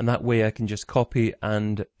text, and that way I can just copy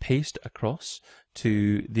and paste across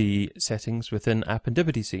to the settings within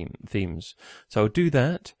Appendivity themes. So I'll do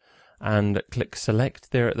that and click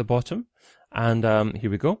select there at the bottom, and here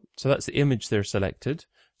we go. So that's the image there selected.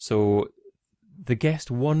 So the guest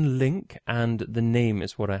 1 link and the name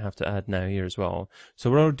is what I have to add now here as well. So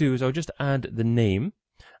what I'll do is I'll just add the name,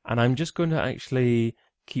 and I'm just going to actually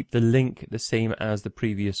keep the link the same as the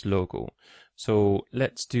previous logo. So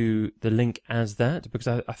let's do the link as that, because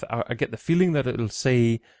I get the feeling that it'll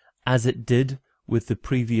say, as it did with the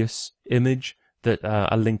previous image, that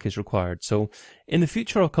a link is required. So in the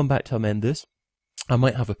future, I'll come back to amend this. I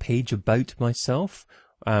might have a page about myself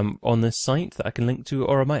on this site that I can link to,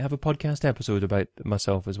 or I might have a podcast episode about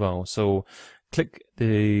myself as well. So click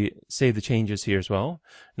the save the changes here as well.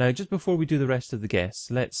 Now, just before we do the rest of the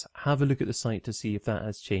guests, let's have a look at the site to see if that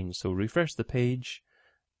has changed. So refresh the page,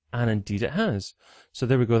 and indeed it has. So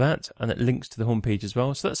there we go, that, and it links to the home page as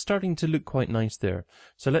well. So that's starting to look quite nice there.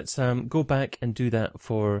 So let's go back and do that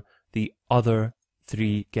for the other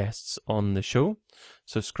 3 guests on the show.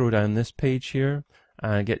 So scroll down this page here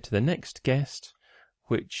and get to the next guest,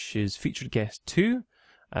 which is featured guest 2,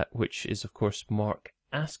 which is of course Mark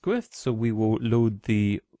Asquith. So we will load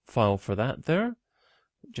the file for that there,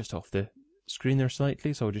 just off the screen there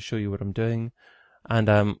slightly. So I'll just show you what I'm doing.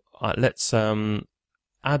 And let's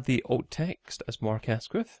add the alt text as Mark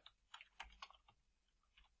Asquith,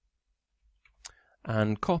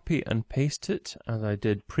 and copy and paste it as I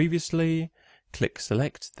did previously. Click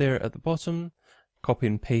select there at the bottom, copy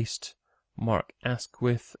and paste Mark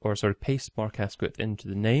Asquith, or sorry, paste Mark Asquith into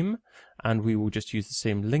the name, and we will just use the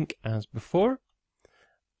same link as before.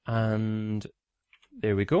 And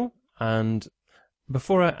there we go. And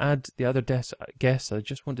before I add the other guests, I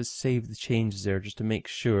just want to save the changes there just to make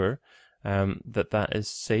sure that is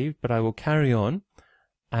saved. But I will carry on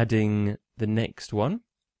adding the next one,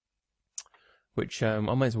 which I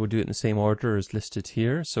might as well do it in the same order as listed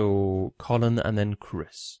here. So Colin and then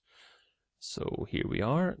Chris. So here we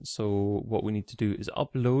are. So what we need to do is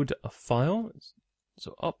upload a file.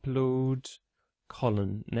 So upload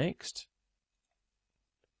Colin next.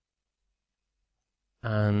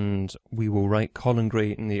 And we will write Colin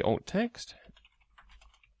Gray in the alt text.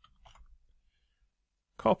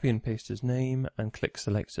 Copy and paste his name and click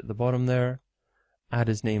select at the bottom there. Add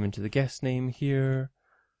his name into the guest name here.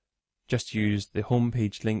 Just use the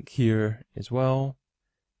homepage link here as well.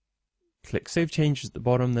 Click Save Changes at the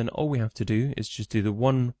bottom, then all we have to do is just do the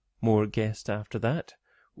one more guest after that,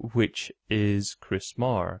 which is Chris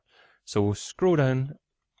Marr. So we'll scroll down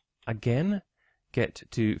again, get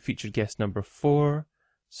to featured guest number 4,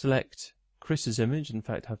 select Chris's image, in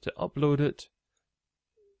fact I have to upload it,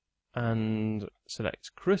 and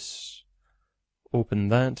select Chris, open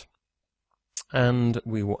that, and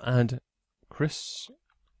we will add Chris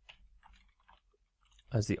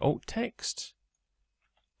as the alt text,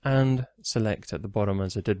 and select at the bottom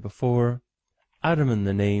as I did before, add him in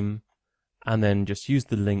the name, and then just use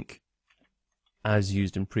the link as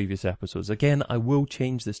used in previous episodes. Again, I will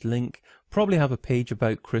change this link, probably have a page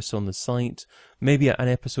about Chris on the site, maybe an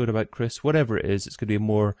episode about Chris, whatever it is, it's going to be a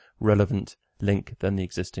more relevant link than the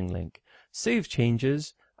existing link. Save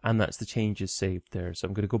changes, and that's the changes saved there. So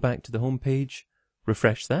I'm going to go back to the home page,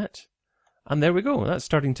 refresh that. And there we go. That's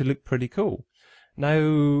starting to look pretty cool.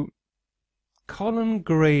 Now, Colin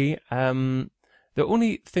Gray, the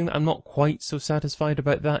only thing that I'm not quite so satisfied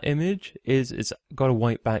about that image is it's got a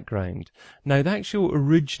white background. Now, the actual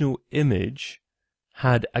original image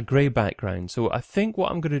had a grey background. So I think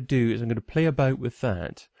what I'm going to do is I'm going to play about with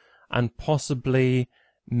that and possibly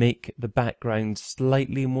make the background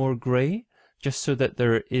slightly more grey, just so that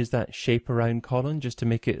there is that shape around Colin, just to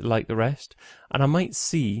make it like the rest. And I might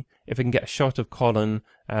see if I can get a shot of Colin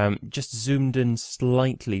just zoomed in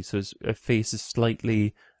slightly, so his face is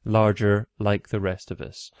slightly larger like the rest of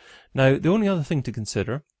us. Now, the only other thing to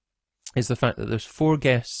consider is the fact that there's 4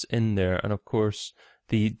 guests in there, and of course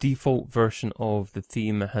the default version of the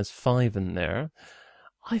theme has 5 in there.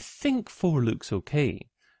 I think 4 looks okay,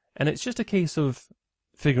 and it's just a case of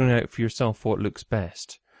figuring out for yourself what looks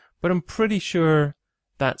best. But I'm pretty sure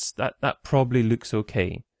that probably looks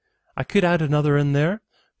okay. I could add another in there,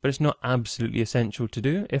 but it's not absolutely essential to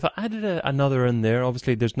do. If I added another in there,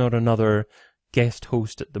 obviously there's not another guest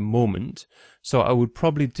host at the moment, so I would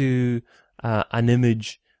probably do an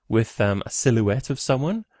image with a silhouette of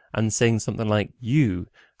someone and saying something like "you,"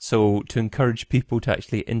 so to encourage people to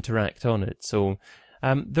actually interact on it. So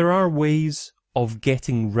there are ways of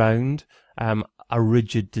getting round a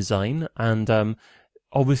rigid design, and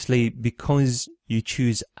obviously because you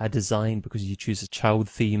choose a design, because you choose a child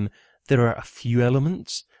theme, there are a few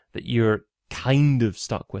elements that you're kind of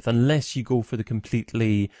stuck with unless you go for the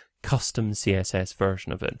completely custom CSS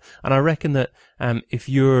version of it. And I reckon that if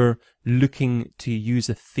you're looking to use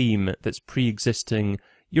a theme that's pre-existing,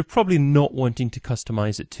 you're probably not wanting to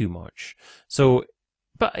customize it too much. So,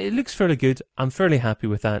 but it looks fairly good. I'm fairly happy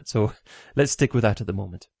with that, so let's stick with that at the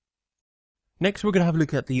moment. Next, we're going to have a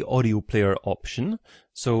look at the audio player option.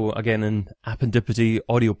 So again, in Appendipity,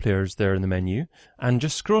 audio players there in the menu. And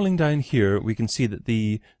just scrolling down here, we can see that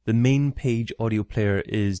the main page audio player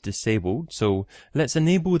is disabled. So let's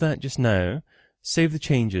enable that just now, save the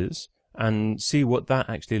changes, and see what that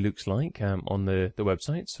actually looks like on the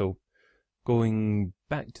website. So going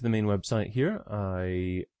back to the main website here,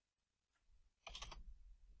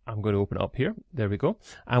 I'm going to open it up here. There we go.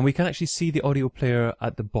 And we can actually see the audio player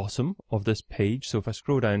at the bottom of this page. So if I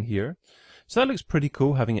scroll down here, so that looks pretty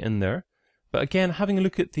cool having it in there. But again, having a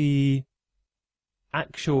look at the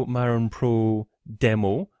actual Marin Pro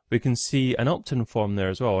demo, we can see an opt-in form there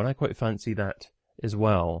as well. And I quite fancy that as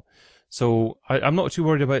well. So I'm not too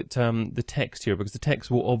worried about the text here, because the text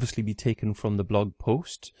will obviously be taken from the blog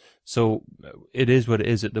post. So it is what it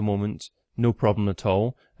is at the moment. No problem at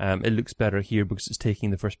all. It looks better here because it's taking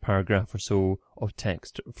the first paragraph or so of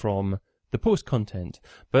text from the post content.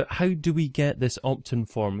 But how do we get this opt-in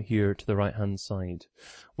form here to the right-hand side?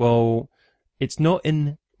 Well, it's not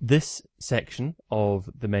in this section of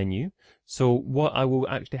the menu. So what I will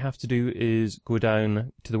actually have to do is go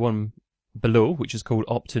down to the one below, which is called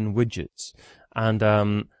Opt-in Widgets. And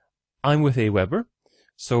I'm with Aweber.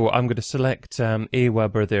 So I'm going to select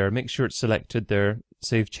Aweber there, make sure it's selected there,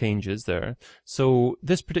 save changes there. So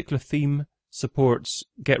this particular theme supports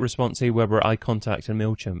GetResponse, Aweber, iContact, and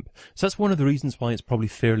MailChimp. So that's one of the reasons why it's probably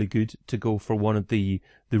fairly good to go for one of the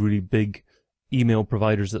really big email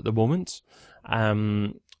providers at the moment.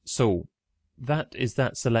 So that is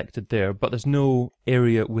that selected there, but there's no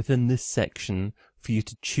area within this section for you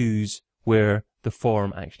to choose where the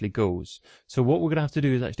form actually goes. So what we're going to have to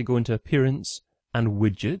do is actually go into Appearance and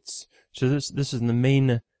Widgets. So this is in the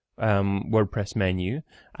main WordPress menu,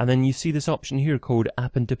 and then you see this option here called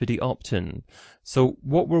Appendipity Opt-in. So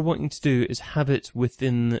what we're wanting to do is have it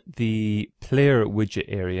within the player widget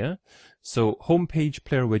area. So homepage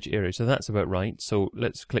player widget area, so that's about right. So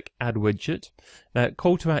let's click Add Widget. Now,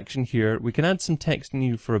 call to action here, we can add some text in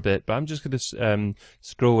here for a bit, but I'm just going to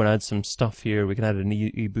scroll and add some stuff here. We can add an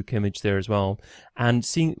ebook image there as well. And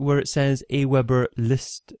seeing where it says Aweber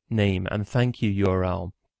list name and thank you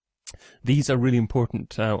URL. These are really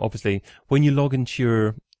important. Obviously, when you log into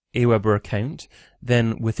your Aweber account,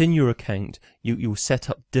 then within your account, you'll set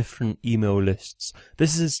up different email lists.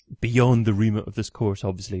 This is beyond the remit of this course,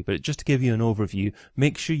 obviously, but just to give you an overview,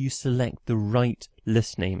 make sure you select the right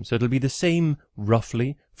list name. So it'll be the same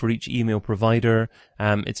roughly for each email provider.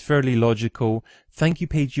 It's fairly logical. Thank you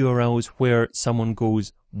page URL is where someone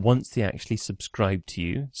goes once they actually subscribe to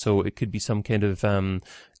you. So it could be some kind of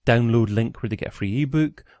download link where they get a free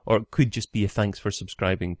ebook, or it could just be a thanks for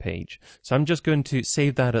subscribing page. So I'm just going to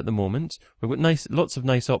save that at the moment. We've got lots of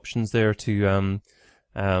nice options there to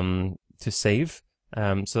save.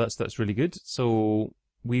 So that's really good. So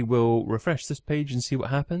we will refresh this page and see what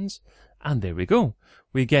happens. And there we go.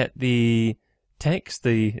 We get the text,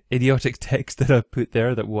 the idiotic text that I've put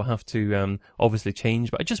there that we'll have to obviously change,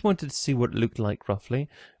 but I just wanted to see what it looked like roughly.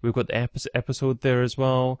 We've got the episode there as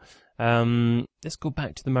well. Let's go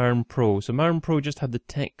back to the Marin Pro. So Marin Pro just had the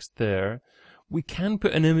text there. We can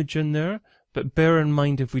put an image in there, but bear in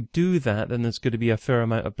mind if we do that, then there's going to be a fair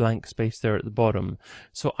amount of blank space there at the bottom.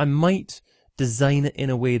 So I might design it in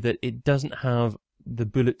a way that it doesn't have the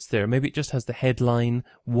bullets there. Maybe it just has the headline,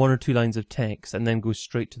 1 or 2 lines of text, and then goes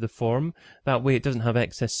straight to the form. That way it doesn't have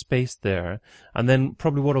excess space there. And then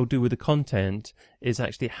probably what I'll do with the content is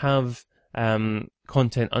actually have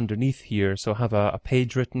content underneath here. So have a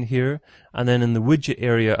page written here, and then in the widget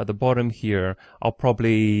area at the bottom here, I'll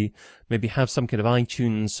probably maybe have some kind of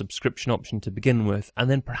iTunes subscription option to begin with, and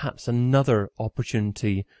then perhaps another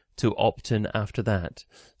opportunity to opt in after that.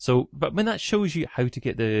 So, but when that shows you how to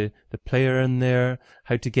get the player in there,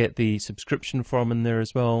 how to get the subscription form in there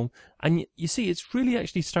as well, and you see it's really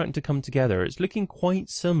actually starting to come together. It's looking quite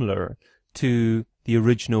similar to the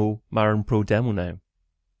original Marin Pro demo now.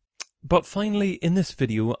 But finally, in this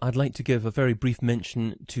video, I'd like to give a very brief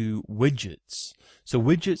mention to widgets. So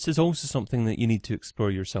widgets is also something that you need to explore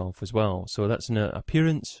yourself as well. So that's an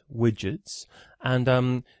appearance widgets,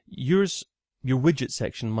 and your widget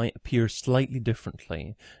section might appear slightly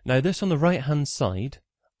differently. Now this on the right hand side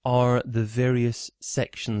are the various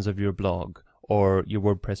sections of your blog or your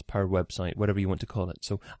WordPress powered website, whatever you want to call it.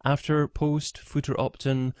 So after, post, footer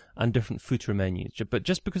opt-in, and different footer menus. But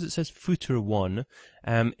just because it says footer 1,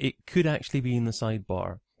 it could actually be in the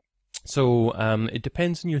sidebar. So it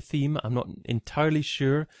depends on your theme. I'm not entirely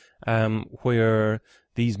sure where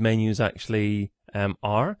these menus actually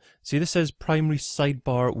are. See, this says primary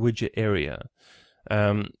sidebar widget area.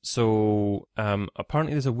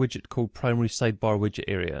 Apparently there's a widget called primary sidebar widget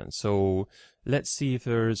area. So let's see if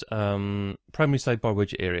there's primary sidebar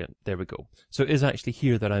widget area. There we go. So it is actually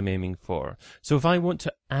here that I'm aiming for. So if I want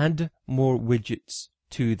to add more widgets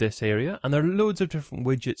to this area, and there are loads of different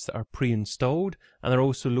widgets that are pre-installed, and there are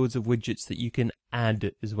also loads of widgets that you can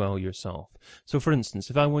add as well yourself. So for instance,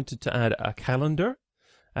 if I wanted to add a calendar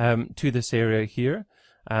to this area here,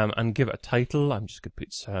 and give it a title, I'm just going to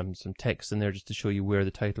put some text in there just to show you where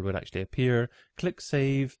the title would actually appear. Click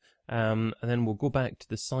Save, and then we'll go back to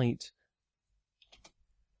the site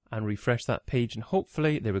and refresh that page, and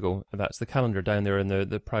hopefully, there we go, that's the calendar down there in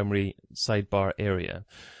the primary sidebar area.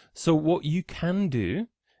 So what you can do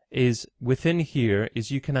is, within here,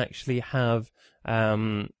 is you can actually have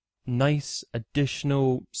nice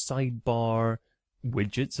additional sidebar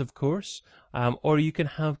widgets, of course, or you can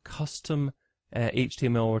have custom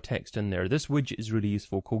HTML or text in there. This widget is really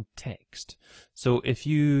useful, called text. So if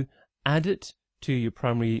you add it to your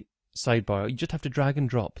primary sidebar, you just have to drag and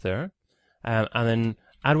drop there, and then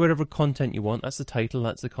add whatever content you want. That's the title,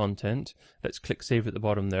 that's the content. Let's click Save at the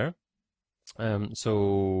bottom there.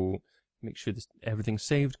 So make sure everything's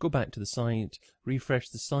saved. Go back to the site, refresh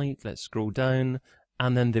the site. Let's scroll down,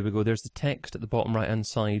 and then there we go. There's the text at the bottom right hand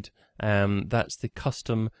side. That's the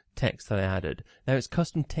custom text that I added. Now it's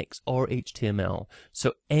custom text or HTML.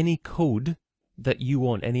 So any code that you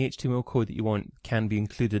want, any HTML code that you want, can be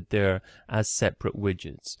included there as separate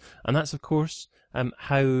widgets. And that's of course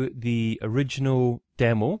how the original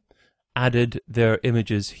demo added their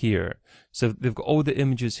images here. So they've got all the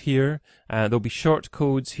images here. There'll be short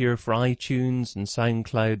codes here for iTunes and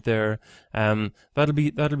SoundCloud there. That'll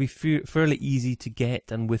be fairly easy to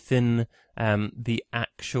get, and within the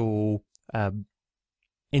actual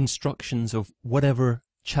instructions of whatever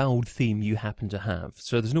child theme you happen to have.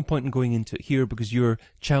 So there's no point in going into it here, because your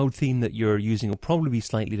child theme that you're using will probably be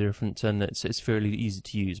slightly different, and it's fairly easy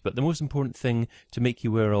to use. But the most important thing to make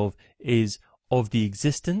you aware of is of the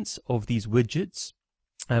existence of these widgets,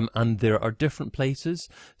 and there are different places.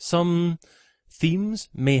 Some themes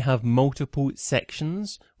may have multiple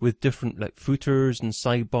sections with different like footers and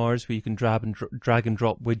sidebars where you can drag and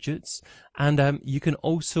drop widgets, and you can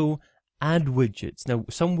also add widgets. Now,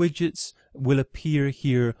 some widgets will appear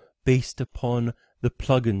here based upon the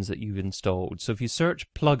plugins that you've installed. So if you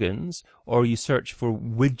search plugins, or you search for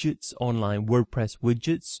widgets online, WordPress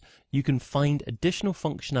widgets, you can find additional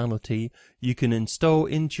functionality you can install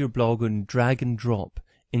into your blog and drag and drop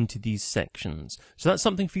into these sections. So that's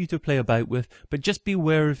something for you to play about with, but just be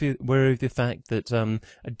aware of the fact that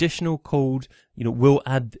additional code, will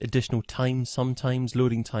add additional time, sometimes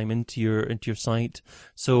loading time into your site.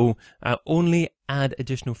 So only add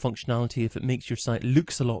additional functionality if it makes your site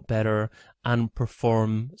looks a lot better and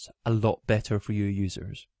performs a lot better for your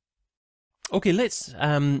users. Okay, let's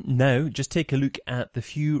now just take a look at the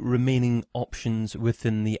few remaining options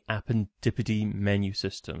within the Appendipity menu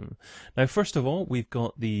system. Now, first of all, we've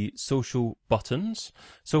got the social buttons.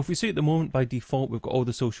 So if we see at the moment, by default, we've got all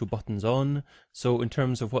the social buttons on. So in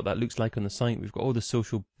terms of what that looks like on the site, we've got all the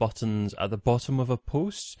social buttons at the bottom of a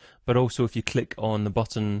post, but also if you click on the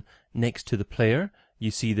button next to the player,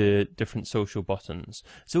 you see the different social buttons.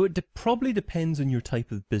 So it probably depends on your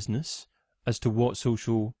type of business as to what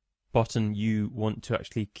social button you want to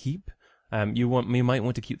actually keep. You might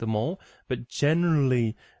want to keep them all, but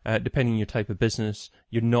generally, depending on your type of business,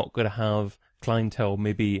 you're not going to have clientele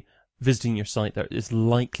maybe visiting your site that is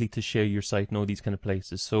likely to share your site in all these kind of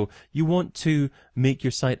places. So you want to make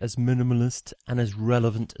your site as minimalist and as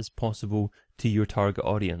relevant as possible to your target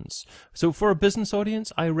audience. So for a business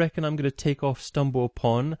audience, I reckon I'm going to take off Stumble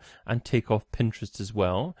Upon and take off Pinterest as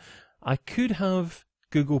well. I could have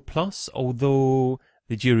Google+, although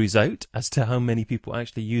the jury's out as to how many people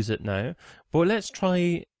actually use it now. But let's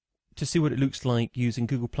try to see what it looks like using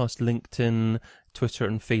Google+, LinkedIn, Twitter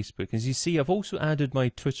and Facebook. As you see, I've also added my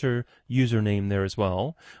Twitter username there as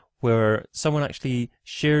well, where someone actually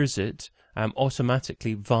shares it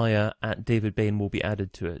automatically via @DavidBain will be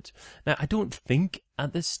added to it. Now, I don't think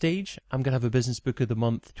at this stage I'm going to have a Business Book of the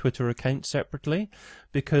Month Twitter account separately,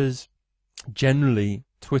 because generally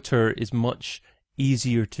Twitter is much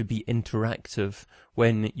easier to be interactive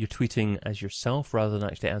when you're tweeting as yourself rather than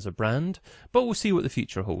actually as a brand, but we'll see what the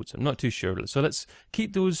future holds. I'm not too sure. So let's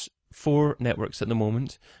keep those 4 networks at the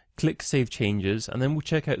moment, click Save Changes, and then we'll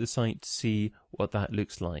check out the site to see what that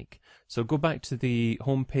looks like. So go back to the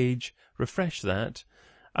home page, refresh that,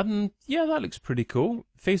 and yeah, that looks pretty cool.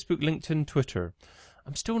 Facebook, LinkedIn, Twitter.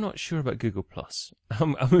 I'm still not sure about Google+.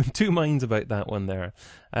 I'm in 2 minds about that one there.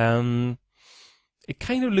 It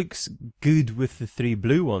kind of looks good with the 3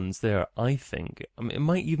 blue ones there, I think. I mean, it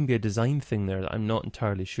might even be a design thing there that I'm not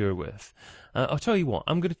entirely sure with. I'll tell you what,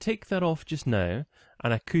 I'm going to take that off just now,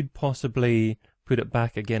 and I could possibly put it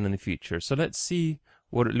back again in the future. So let's see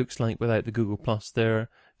what it looks like without the Google Plus there.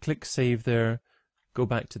 Click Save there, go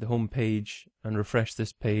back to the home page and refresh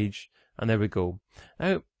this page, and there we go.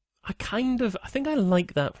 Now, I think I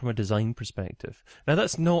like that from a design perspective. Now,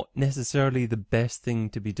 that's not necessarily the best thing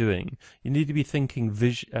to be doing. You need to be thinking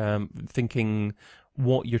thinking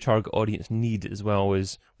what your target audience need as well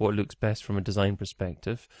as what looks best from a design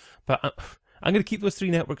perspective. But I'm going to keep those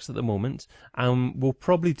 3 networks at the moment. We'll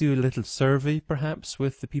probably do a little survey, perhaps,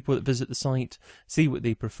 with the people that visit the site, see what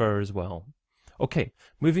they prefer as well. Okay,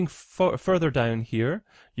 moving further down here,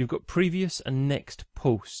 you've got previous and next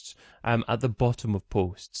posts at the bottom of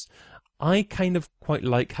posts. I kind of quite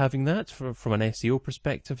like having that from an SEO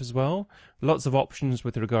perspective as well. Lots of options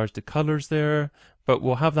with regards to colors there, but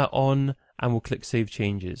we'll have that on and we'll click Save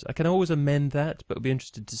Changes. I can always amend that, but I'll be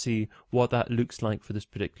interested to see what that looks like for this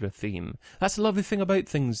particular theme. That's the lovely thing about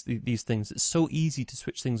these things. It's so easy to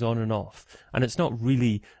switch things on and off, and it's not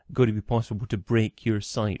really going to be possible to break your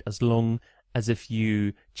site as long as if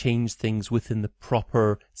you change things within the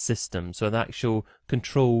proper system. So the actual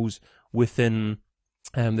controls within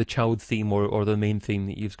the child theme or the main theme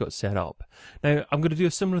that you've got set up. Now, I'm going to do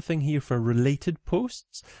a similar thing here for related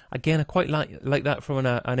posts. Again, I quite like that from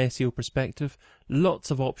an SEO perspective.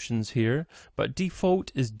 Lots of options here, but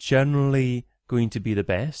default is generally going to be the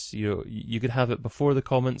best. You could have it before the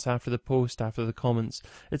comments, after the post, after the comments.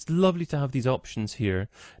 It's lovely to have these options here.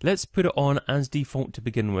 Let's put it on as default to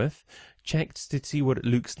begin with. Check to see what it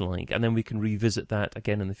looks like, and then we can revisit that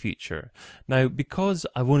again in the future. Now, because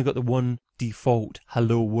I've only got the one default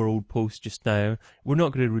hello world post just now, we're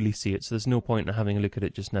not going to really see it, so there's no point in having a look at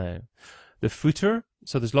it just now. The footer,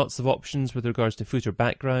 so there's lots of options with regards to footer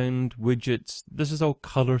background, widgets. This is all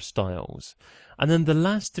color styles. And then the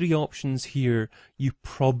last 3 options here you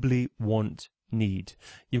probably need.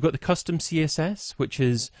 You've got the custom CSS, which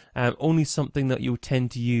is only something that you'll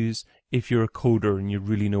tend to use if you're a coder and you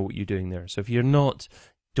really know what you're doing there. So if you're not,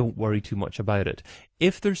 don't worry too much about it.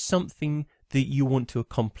 If there's something that you want to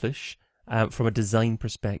accomplish from a design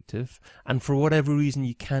perspective, and for whatever reason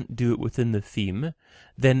you can't do it within the theme,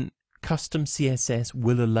 then custom CSS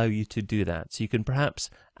will allow you to do that. So you can perhaps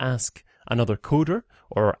ask another coder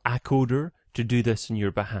or a coder to do this on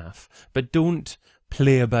your behalf. But don't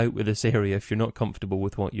play about with this area if you're not comfortable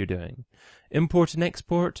with what you're doing. Import and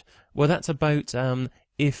export, well, that's about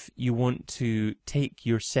if you want to take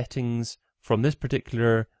your settings from this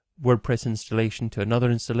particular WordPress installation to another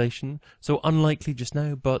installation. So unlikely just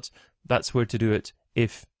now, but that's where to do it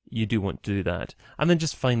if you do want to do that. And then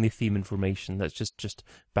just finally theme information. That's just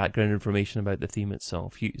background information about the theme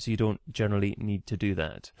itself. So you don't generally need to do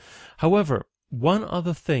that. However, one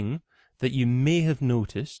other thing that you may have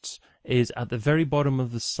noticed is at the very bottom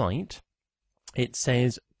of the site, it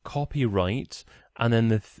says copyright, and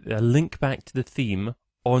then a link back to the theme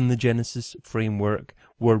on the Genesis Framework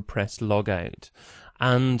WordPress logout.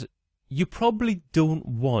 And you probably don't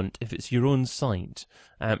want, if it's your own site,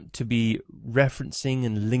 to be referencing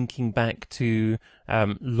and linking back to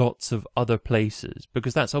lots of other places,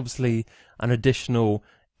 because that's obviously an additional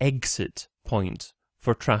exit point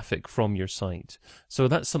for traffic from your site. So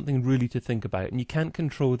that's something really to think about, and you can't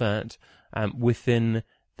control that within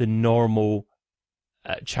the normal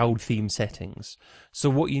child theme settings. So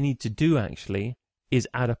what you need to do actually is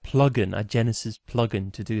add a plugin, a Genesis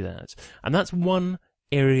plugin to do that. And that's one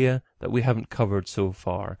area that we haven't covered so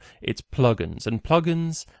far. It's plugins, and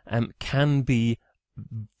plugins can be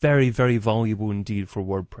very, very valuable indeed for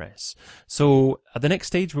WordPress. So at the next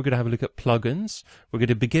stage, we're going to have a look at plugins. We're going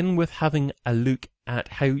to begin with having a look at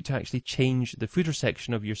how to actually change the footer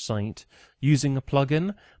section of your site using a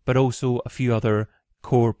plugin, but also a few other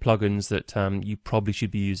core plugins that you probably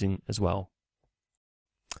should be using as well.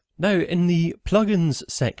 Now, in the plugins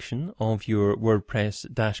section of your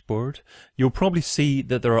WordPress dashboard, you'll probably see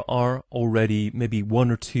that there are already maybe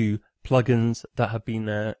one or two plugins that have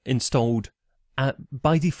been installed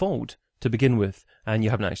by default to begin with, and you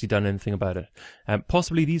haven't actually done anything about it.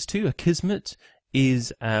 Possibly these two. Akismet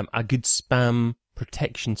is a good spam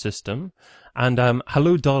protection system, and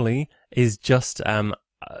Hello Dolly is just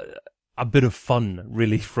a bit of fun,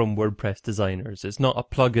 really, from WordPress designers. It's not a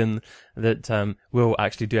plugin that will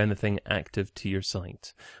actually do anything active to your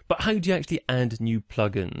site. But how do you actually add new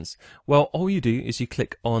plugins? Well, all you do is you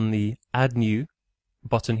click on the Add New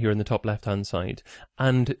button here in the top left-hand side,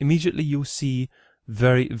 and immediately you'll see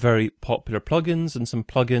very, very popular plugins and some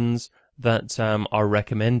plugins that are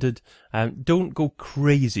recommended. Don't go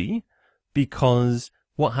crazy, because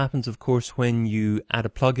what happens, of course, when you add a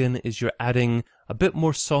plugin is you're adding a bit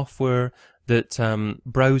more software that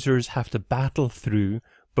browsers have to battle through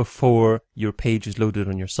before your page is loaded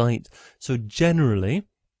on your site. So generally,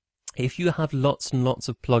 if you have lots and lots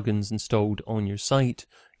of plugins installed on your site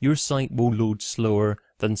will load slower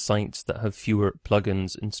than sites that have fewer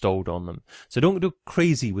plugins installed on them. So don't go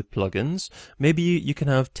crazy with plugins. Maybe you can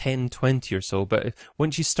have 10, 20 or so, but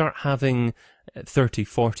once you start having 30,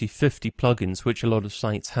 40, 50 plugins, which a lot of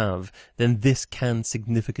sites have, then this can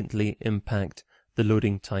significantly impact the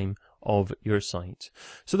loading time of your site.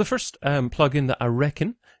 So the first plugin that I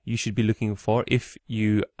reckon you should be looking for if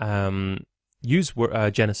you use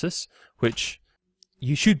Genesis, which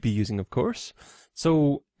you should be using, of course.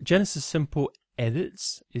 So Genesis Simple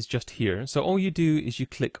Edits is just here. So all you do is you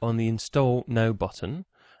click on the Install Now button,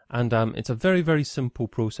 and it's a very, very simple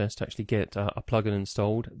process to actually get a plugin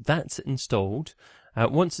installed. That's installed.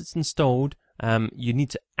 Once it's installed, you need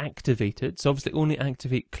to activate it. So obviously only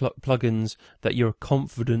activate plugins that you're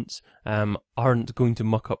confident aren't going to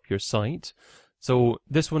muck up your site. So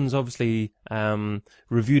this one's obviously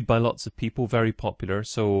reviewed by lots of people, very popular.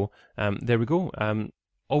 So there we go.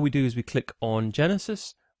 All we do is we click on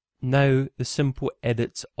Genesis. Now the Simple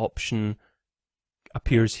Edits option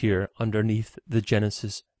appears here underneath the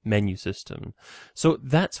Genesis menu system. So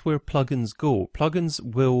that's where plugins go. Plugins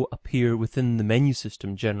will appear within the menu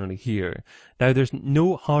system generally here. Now there's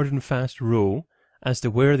no hard and fast rule as to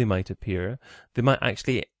where they might appear. They might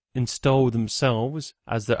actually install themselves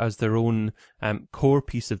as their own core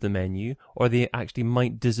piece of the menu, or they actually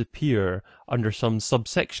might disappear under some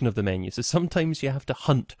subsection of the menu. So sometimes you have to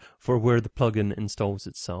hunt for where the plugin installs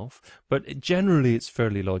itself, but generally it's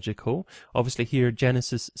fairly logical. Obviously here,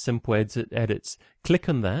 Genesis Simple Edits, click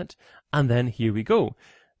on that, and then here we go.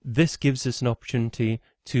 This gives us an opportunity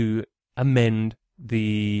to amend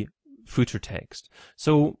the footer text.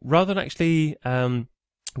 So rather than actually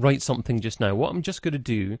write something just now, what I'm just going to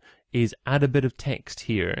do is add a bit of text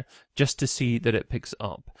here just to see that it picks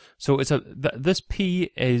up. So it's this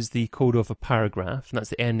P is the code of a paragraph, and that's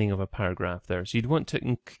the ending of a paragraph there. So you'd want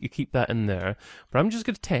to keep that in there. But I'm just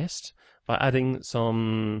going to test by adding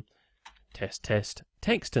some test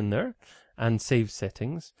text in there and save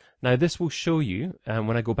settings. Now this will show you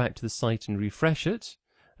when I go back to the site and refresh it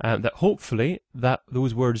that hopefully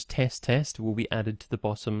those words test will be added to the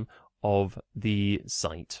bottom of the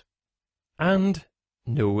site. And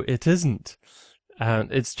no, it isn't.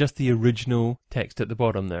 It's just the original text at the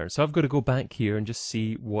bottom there. So I've got to go back here and just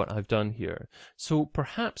see what I've done here. So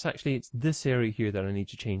perhaps actually it's this area here that I need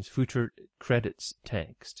to change, footer credits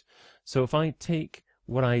text. So if I take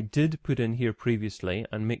what I did put in here previously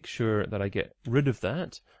and make sure that I get rid of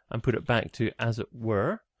that and put it back to as it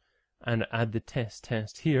were, and add the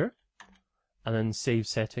test here, and then save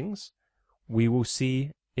settings, we will see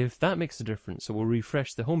if that makes a difference. So we'll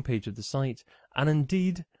refresh the home page of the site, and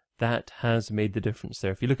indeed that has made the difference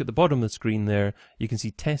there. If you look at the bottom of the screen there, you can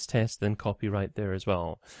see test, then copyright there as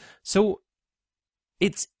well. So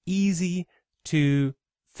it's easy to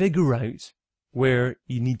figure out where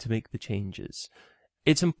you need to make the changes.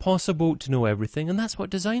 It's impossible to know everything, and that's what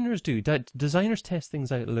designers do. Designers test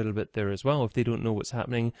things out a little bit there as well. If they don't know what's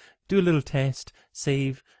happening, do a little test,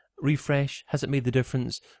 save, refresh. Has it made the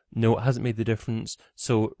difference? No, it hasn't made the difference.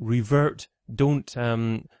 So revert. Don't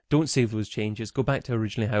save those changes. Go back to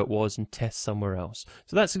originally how it was and test somewhere else.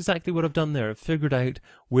 So that's exactly what I've done there. I've figured out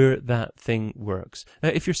where that thing works. Now,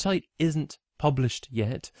 if your site isn't published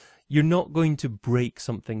yet, you're not going to break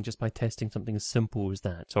something just by testing something as simple as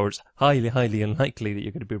that, or it's highly, highly unlikely that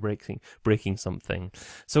you're going to be breaking something.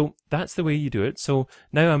 So that's the way you do it. So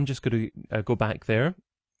now I'm just going to go back there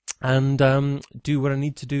and do what I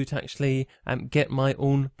need to do to actually get my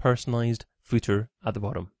own personalized footer at the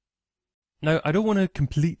bottom. Now, I don't want to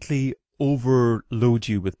completely overload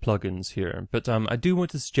you with plugins here, but I do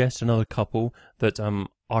want to suggest another couple that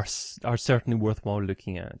are certainly worthwhile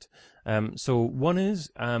looking at. So one is,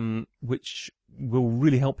 which will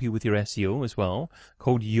really help you with your SEO as well,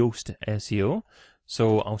 called Yoast SEO.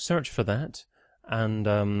 So I'll search for that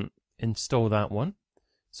and install that one.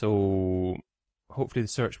 So hopefully the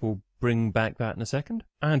search will bring back that in a second.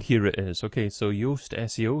 And here it is. Okay, so Yoast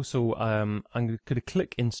SEO. So I'm going to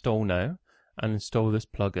click install now and install this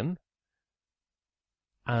plugin.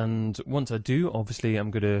 And once I do, obviously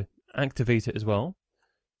I'm going to activate it as well.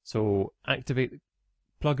 So activate the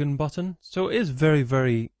plugin button. So it is very,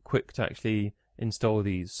 very quick to actually install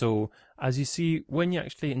these. So as you see, when you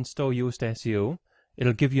actually install Yoast SEO,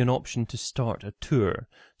 it'll give you an option to start a tour.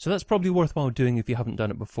 So that's probably worthwhile doing if you haven't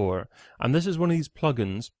done it before. And this is one of these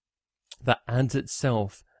plugins that adds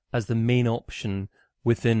itself as the main option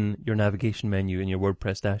within your navigation menu in your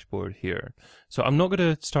WordPress dashboard here. So I'm not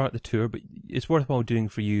going to start the tour, but it's worthwhile doing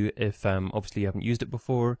for you if obviously you haven't used it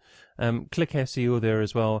before. Click SEO there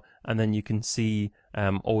as well, and then you can see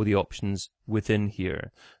all the options within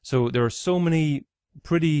here. So there are so many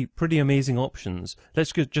pretty amazing options.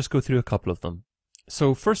 Let's just go through a couple of them.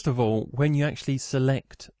 So first of all, when you actually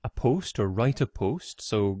select a post or write a post,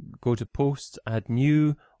 so go to posts, add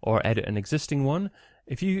new, or edit an existing one,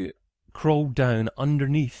 if you scroll down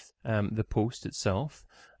underneath the post itself,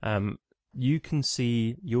 you can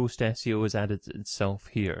see Yoast SEO has added itself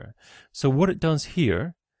here. So what it does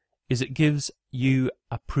here is it gives you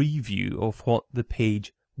a preview of what the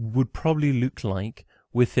page would probably look like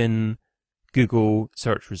within Google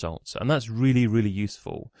search results, and that's really, really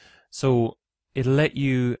useful. So it'll let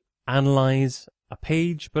you analyze a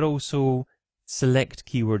page, but also select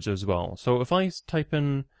keywords as well. So if I type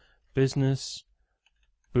in business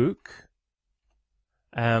book,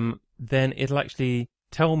 then it'll actually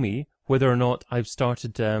tell me whether or not I've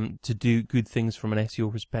started to do good things from an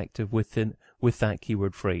SEO perspective with that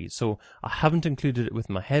keyword phrase. So I haven't included it with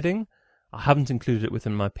my heading, I haven't included it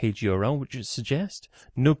within my page URL, which it suggests,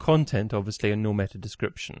 no content obviously, and no meta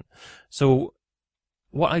description. So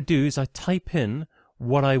what I do is I type in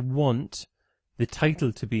what I want the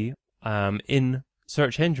title to be in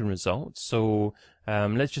search engine results. So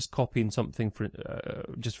let's just copy in something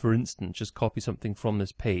for instance, just copy something from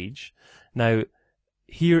this page. Now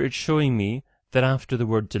here it's showing me that after the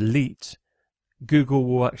word delete, Google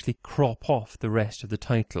will actually crop off the rest of the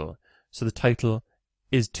title. So the title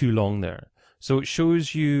is too long there. So it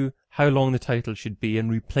shows you how long the title should be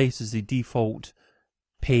and replaces the default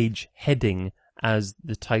page heading as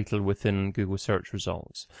the title within Google search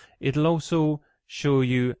results. It'll also show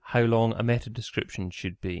you how long a meta description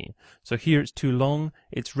should be. So here it's too long.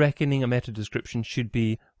 It's reckoning a meta description should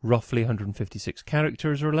be roughly 156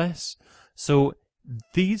 characters or less. So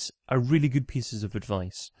these are really good pieces of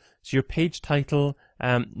advice. So your page title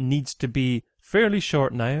needs to be fairly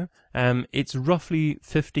short now. It's roughly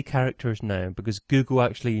 50 characters now because Google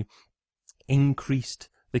actually increased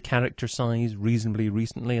the character size reasonably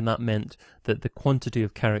recently, and that meant that the quantity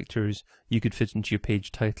of characters you could fit into your page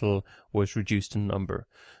title was reduced in number.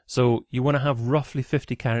 So you want to have roughly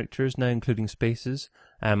 50 characters now, including spaces,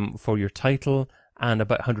 for your title, and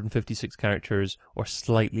about 156 characters or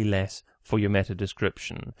slightly less for your meta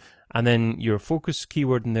description. And then your focus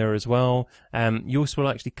keyword in there as well. Yoast will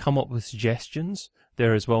actually come up with suggestions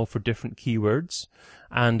there as well for different keywords,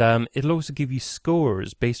 and it'll also give you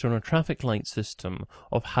scores based on a traffic light system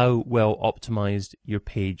of how well optimized your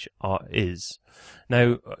page is.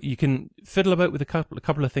 Now you can fiddle about with a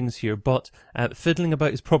couple of things here, but fiddling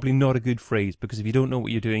about is probably not a good phrase, because if you don't know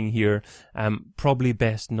what you're doing here, probably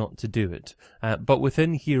best not to do it. But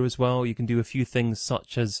within here as well, you can do a few things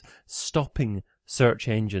such as stopping search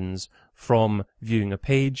engines from viewing a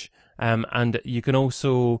page, and you can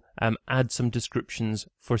also add some descriptions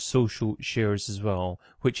for social shares as well,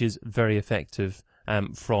 which is very effective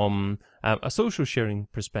from a social sharing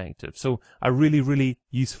perspective. So a really, really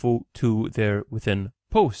useful tool there within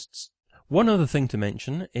posts. One other thing to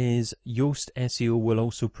mention is Yoast SEO will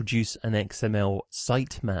also produce an XML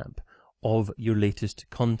sitemap of your latest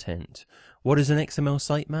content. What is an XML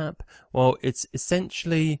sitemap? Well, it's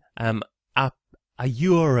essentially a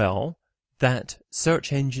URL that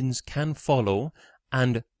search engines can follow,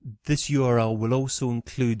 and this URL will also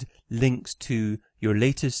include links to your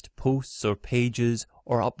latest posts or pages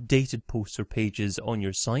or updated posts or pages on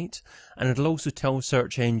your site, and it'll also tell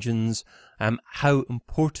search engines how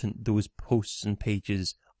important those posts and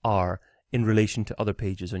pages are in relation to other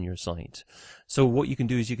pages on your site. So what you can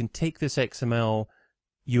do is you can take this XML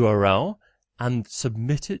URL and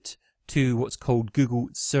submit it to what's called Google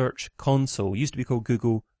Search Console. It used to be called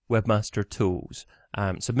Google Webmaster Tools.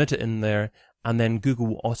 Submit it in there, and then Google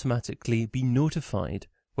will automatically be notified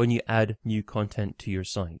when you add new content to your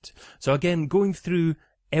site. So again, going through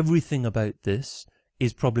everything about this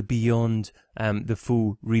is probably beyond the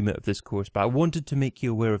full remit of this course, but I wanted to make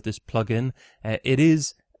you aware of this plugin. It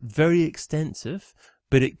is very extensive,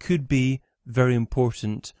 but it could be very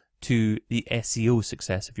important to the SEO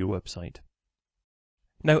success of your website.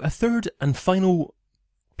 Now, a third and final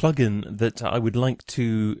plugin that I would like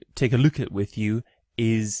to take a look at with you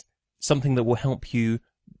is something that will help you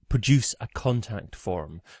produce a contact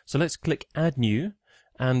form. So let's click Add New,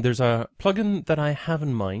 and there's a plugin that I have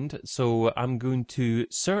in mind. So I'm going to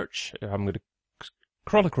search, I'm going to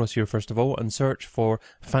crawl across here first of all and search for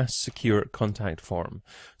Fast Secure Contact Form.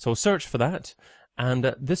 So I'll search for that,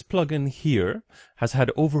 and this plugin here has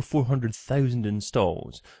had over 400,000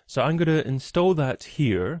 installs. So I'm going to install that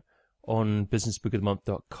here on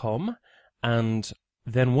businessbookofthemonth.com, and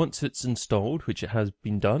then once it's installed, which it has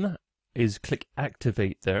been done, is click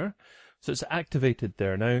Activate there. So it's activated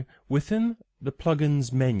there. Now, within the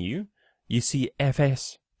plugins menu, you see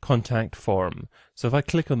FS Contact Form. So if I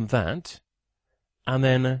click on that, and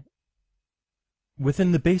then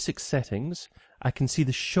within the basic settings, I can see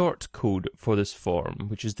the short code for this form,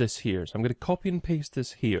 which is this here. So I'm going to copy and paste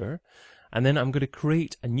this here, and then I'm going to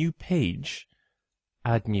create a new page,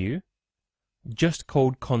 Add New, just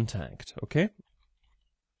called Contact, okay?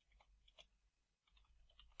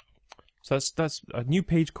 So that's a new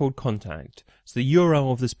page called Contact. So the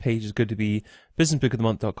URL of this page is going to be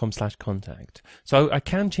businessbookofthemonth.com/contact. So I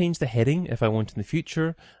can change the heading if I want in the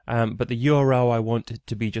future, but the URL I want it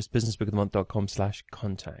to be just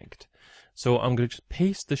businessbookofthemonth.com/contact. So I'm going to just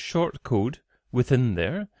paste the short code within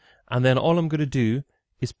there, and then all I'm going to do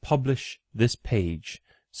is publish this page.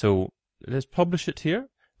 So let's publish it here.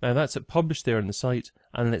 Now that's it published there on the site,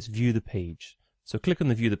 and let's view the page. So click on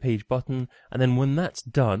the View the Page button, and then when that's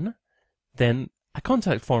done, then a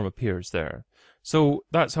contact form appears there. So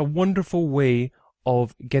that's a wonderful way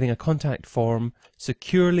of getting a contact form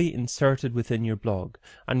securely inserted within your blog.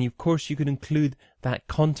 And of course you can include that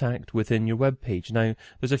contact within your web page. Now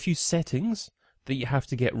there's a few settings that you have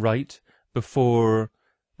to get right before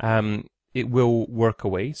it will work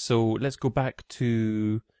away. So let's go back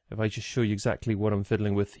to, if I just show you exactly what I'm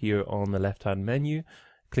fiddling with here on the left hand menu,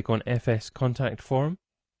 click on FS Contact Form.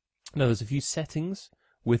 Now there's a few settings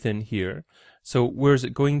within here. So where is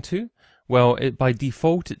it going to? Well, by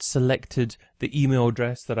default it's selected the email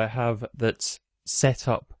address that I have that's set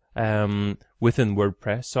up within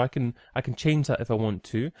WordPress. So I can change that if I want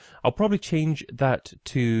to. I'll probably change that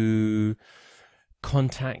to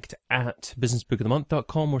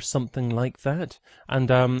contact@businessbookofthemonth.com or something like that,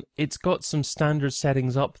 and it's got some standard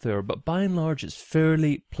settings up there, but by and large it's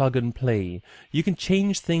fairly plug and play. You can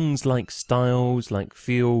change things like styles, like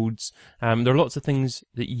fields. There are lots of things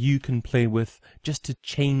that you can play with just to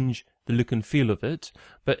change the look and feel of it,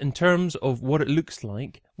 but in terms of what it looks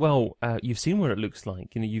like, well, you've seen what it looks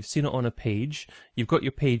like. You know, you've seen it on a page. You've got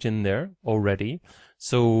your page in there already,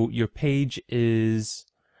 so your page is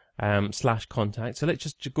 /contact. So let's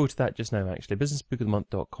just go to that just now actually,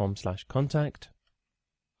 businessbookofthemonth.com/contact.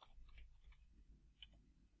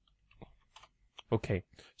 Okay,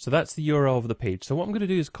 so that's the URL of the page. So what I'm going to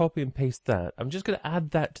do is copy and paste that. I'm just going to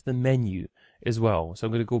add that to the menu as well. So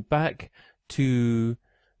I'm going to go back to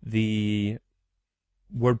the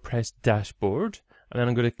WordPress dashboard, and then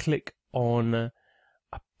I'm going to click on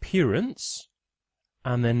Appearance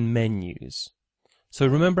and then Menus. So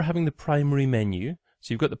remember having the primary menu.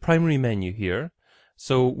 So you've got the primary menu here.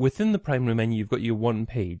 So within the primary menu, you've got your one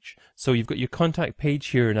page. So you've got your contact page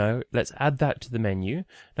here now. Let's add that to the menu.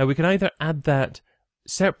 Now we can either add that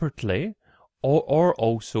separately or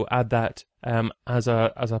also add that as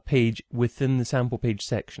a page within the sample page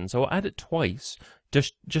section. So I'll add it twice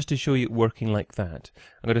just to show you it working like that.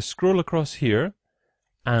 I'm going to scroll across here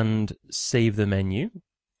and save the menu.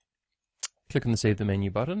 Click on the Save the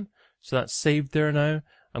Menu button. So that's saved there now.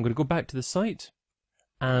 I'm going to go back to the site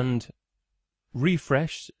and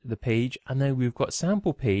refresh the page, and now we've got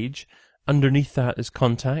sample page. Underneath that is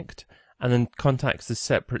contact, and then contact's the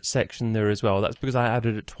separate section there as well. That's because I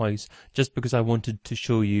added it twice, just because I wanted to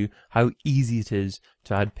show you how easy it is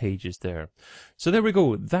to add pages there. So there we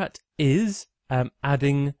go. That is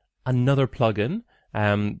adding another plugin,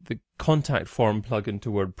 the contact form plugin to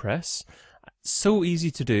WordPress. So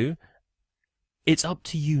easy to do. It's up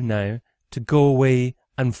to you now to go away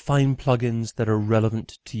and find plugins that are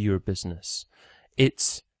relevant to your business.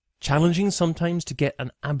 It's challenging sometimes to get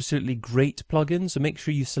an absolutely great plugin, so make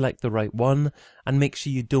sure you select the right one, and make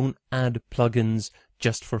sure you don't add plugins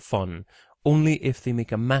just for fun. Only if they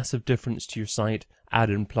make a massive difference to your site, add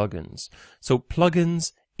in plugins. So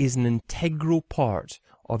plugins is an integral part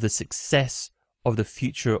of the success of the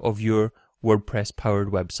future of your WordPress powered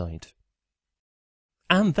website.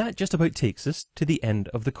 And that just about takes us to the end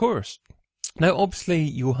of the course. Now obviously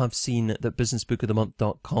you'll have seen that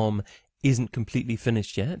businessbookofthemonth.com isn't completely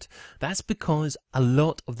finished yet. That's because a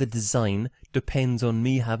lot of the design depends on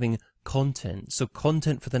me having content. So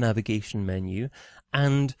content for the navigation menu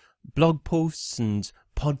and blog posts and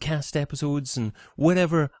podcast episodes and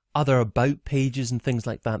whatever other about pages and things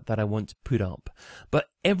like that that I want to put up. But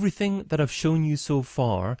everything that I've shown you so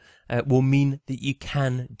far will mean that you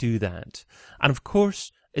can do that. And of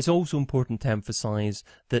course, it's also important to emphasize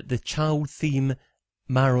that the child theme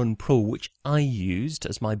Maron Pro, which I used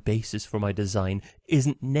as my basis for my design,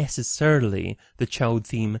 isn't necessarily the child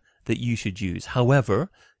theme that you should use.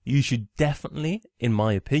 However, you should definitely, in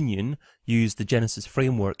my opinion, use the Genesis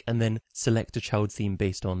framework and then select a child theme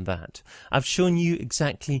based on that. I've shown you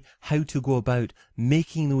exactly how to go about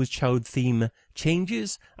making those child theme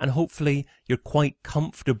changes, and hopefully you're quite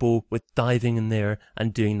comfortable with diving in there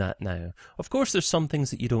and doing that now. Of course, there's some things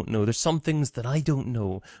that you don't know. There's some things that I don't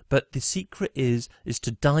know, but the secret is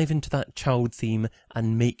to dive into that child theme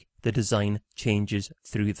and make the design changes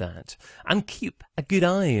through that. And keep a good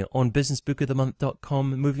eye on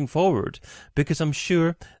businessbookofthemonth.com moving forward, because I'm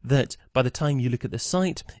sure that by the time you look at the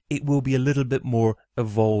site, it will be a little bit more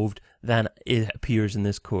evolved than it appears in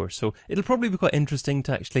this course. So it'll probably be quite interesting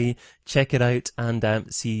to actually check it out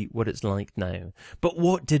and see what it's like now. But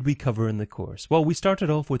what did we cover in the course? Well, we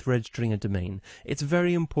started off with registering a domain. It's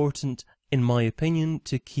very important, in my opinion,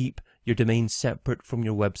 to keep your domain separate from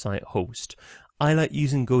your website host. I like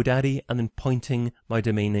using GoDaddy and then pointing my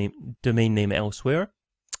domain name elsewhere.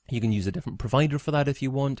 You can use a different provider for that if you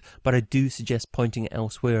want, but I do suggest pointing it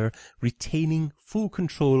elsewhere, retaining full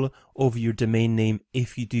control over your domain name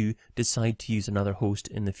if you do decide to use another host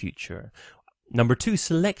in the future. Number 2,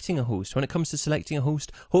 selecting a host. When it comes to selecting a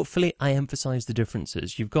host, hopefully I emphasize the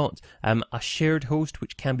differences. You've got a shared host,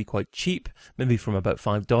 which can be quite cheap, maybe from about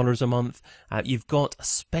 $5 a month. You've got a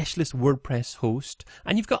specialist WordPress host,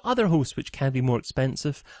 and you've got other hosts which can be more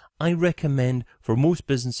expensive. I recommend for most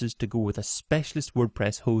businesses to go with a specialist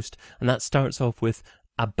WordPress host, and that starts off with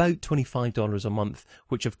about $25 a month,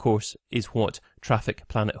 which of course is what Traffic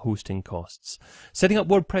Planet hosting costs. Setting up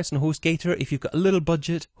WordPress and HostGator, if you've got a little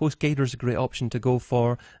budget, HostGator is a great option to go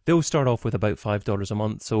for. They'll start off with about $5 a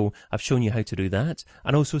month, so I've shown you how to do that.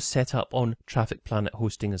 And also set up on Traffic Planet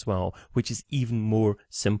hosting as well, which is even more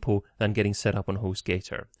simple than getting set up on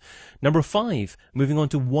HostGator. Number 5, moving on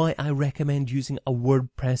to why I recommend using a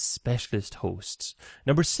WordPress specialist host.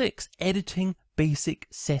 Number 6, editing basic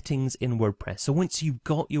settings in WordPress. So once you've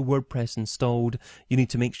got your WordPress installed, you need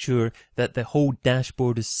to make sure that the whole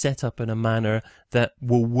dashboard is set up in a manner that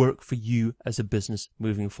will work for you as a business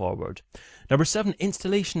moving forward. Number 7,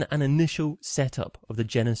 installation and initial setup of the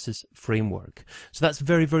Genesis framework. So that's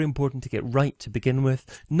very, very important to get right to begin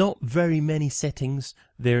with. Not very many settings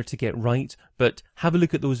there to get right, but have a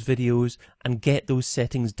look at those videos and get those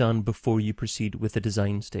settings done before you proceed with the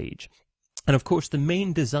design stage. And of course, the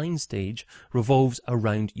main design stage revolves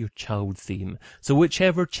around your child theme. So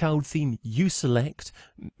whichever child theme you select,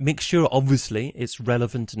 make sure obviously it's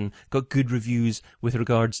relevant and got good reviews with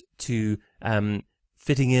regards to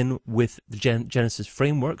fitting in with the Genesis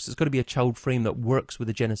framework. So it's got to be a child frame that works with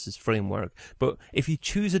the Genesis framework. But if you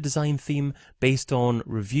choose a design theme based on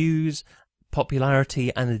reviews,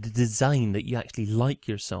 popularity, and a design that you actually like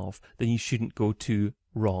yourself, then you shouldn't go too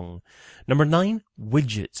wrong. Number 9,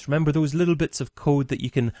 widgets. Remember those little bits of code that you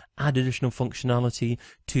can add additional functionality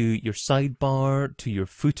to your sidebar, to your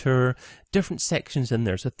footer, different sections in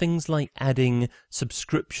there. So things like adding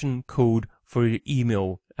subscription code for your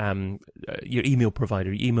email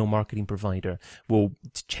provider, your email marketing provider will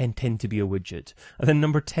tend to be a widget. And then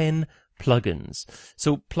number 10, plugins.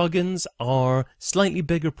 So plugins are slightly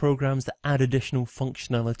bigger programs that add additional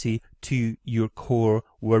functionality to your core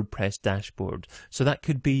WordPress dashboard. So that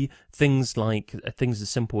could be things like things as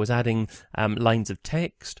simple as adding lines of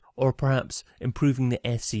text, or perhaps improving the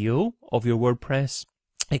SEO of your WordPress.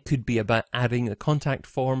 It could be about adding a contact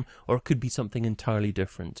form, or it could be something entirely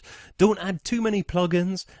different. Don't add too many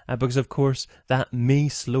plugins because of course that may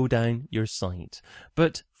slow down your site.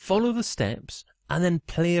 But follow the steps and then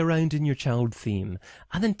play around in your child theme,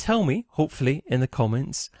 and then tell me, hopefully in the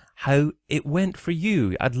comments, how it went for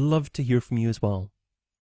you. I'd love to hear from you as well.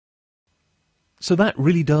 So that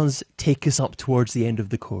really does take us up towards the end of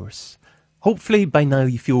the course. Hopefully by now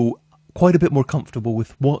you feel quite a bit more comfortable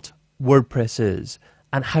with what WordPress is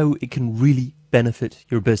and how it can really benefit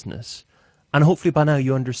your business. And hopefully by now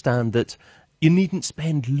you understand that you needn't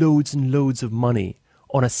spend loads and loads of money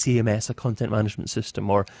on a CMS, a content management system,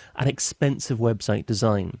 or an expensive website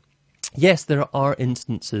design. Yes, there are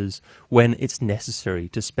instances when it's necessary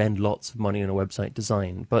to spend lots of money on a website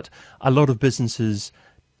design, but a lot of businesses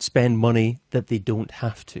spend money that they don't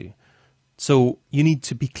have to. So you need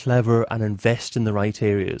to be clever and invest in the right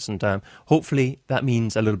areas, and hopefully that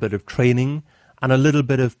means a little bit of training and a little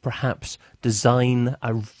bit of perhaps design,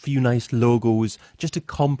 a few nice logos, just to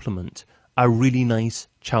complement a really nice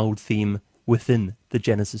child theme within the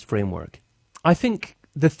Genesis framework. I think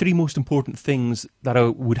the three most important things that I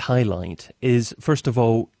would highlight is, first of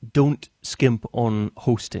all, don't skimp on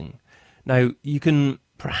hosting. Now, you can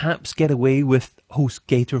perhaps get away with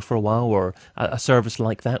HostGator for a while, or a service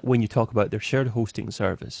like that when you talk about their shared hosting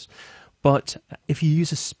service. But if you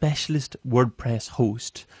use a specialist WordPress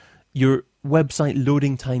host, your website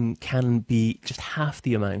loading time can be just half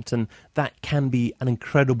the amount, and that can be an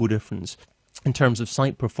incredible difference in terms of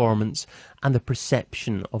site performance and the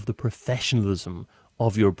perception of the professionalism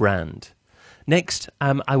of your brand. Next,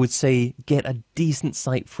 I would say get a decent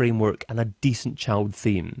site framework and a decent child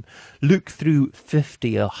theme. Look through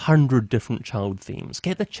 50, 100 different child themes.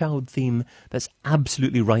 Get the child theme that's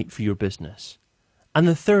absolutely right for your business. And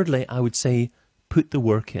then thirdly, I would say put the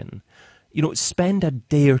work in. You know, spend a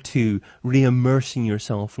day or two re-immersing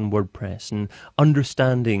yourself in WordPress and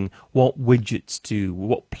understanding what widgets do,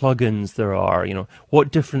 what plugins there are, you know, what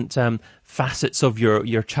different facets of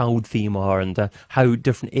your child theme are, and how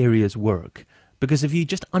different areas work. Because if you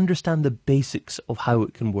just understand the basics of how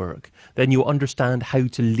it can work, then you'll understand how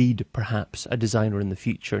to lead perhaps a designer in the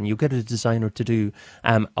future, and you'll get a designer to do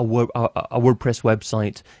a WordPress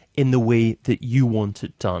website in the way that you want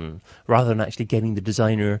it done, rather than actually getting the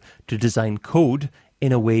designer to design code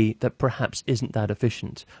in a way that perhaps isn't that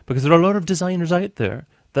efficient. Because there are a lot of designers out there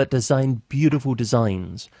that design beautiful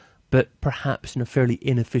designs, but perhaps in a fairly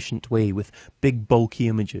inefficient way with big bulky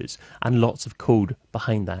images and lots of code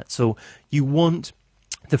behind that. So you want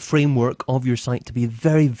the framework of your site to be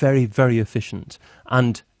very, very, very efficient.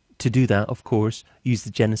 And to do that, of course, use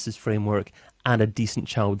the Genesis framework and a decent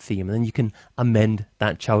child theme. And then you can amend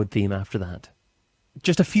that child theme after that.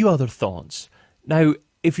 Just a few other thoughts. Now,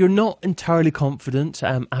 if you're not entirely confident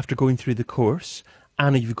after going through the course,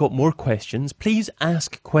 and if you've got more questions, please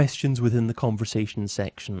ask questions within the conversation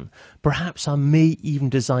section. Perhaps I may even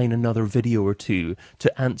design another video or two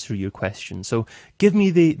to answer your questions. So give me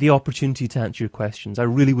the opportunity to answer your questions. I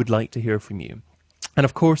really would like to hear from you. And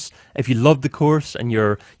of course, if you love the course and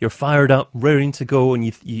you're fired up, raring to go, and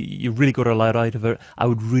you really got a lot out of it, I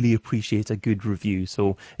would really appreciate a good review.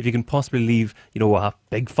 So if you can possibly leave, a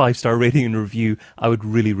big 5-star rating and review, I would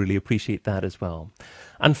really, really appreciate that as well.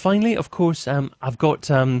 And finally, of course, I've got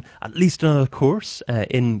at least another course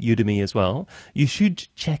in Udemy as well. You should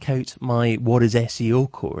check out my What is SEO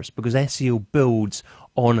course, because SEO builds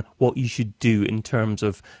on what you should do in terms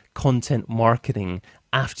of content marketing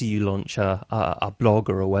after you launch a blog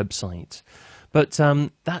or a website. But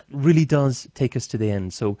that really does take us to the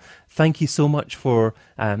end. So thank you so much for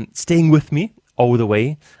staying with me all the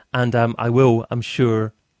way. And I will, I'm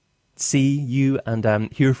sure, see you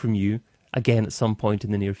and hear from you again at some point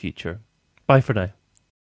in the near future. Bye for now.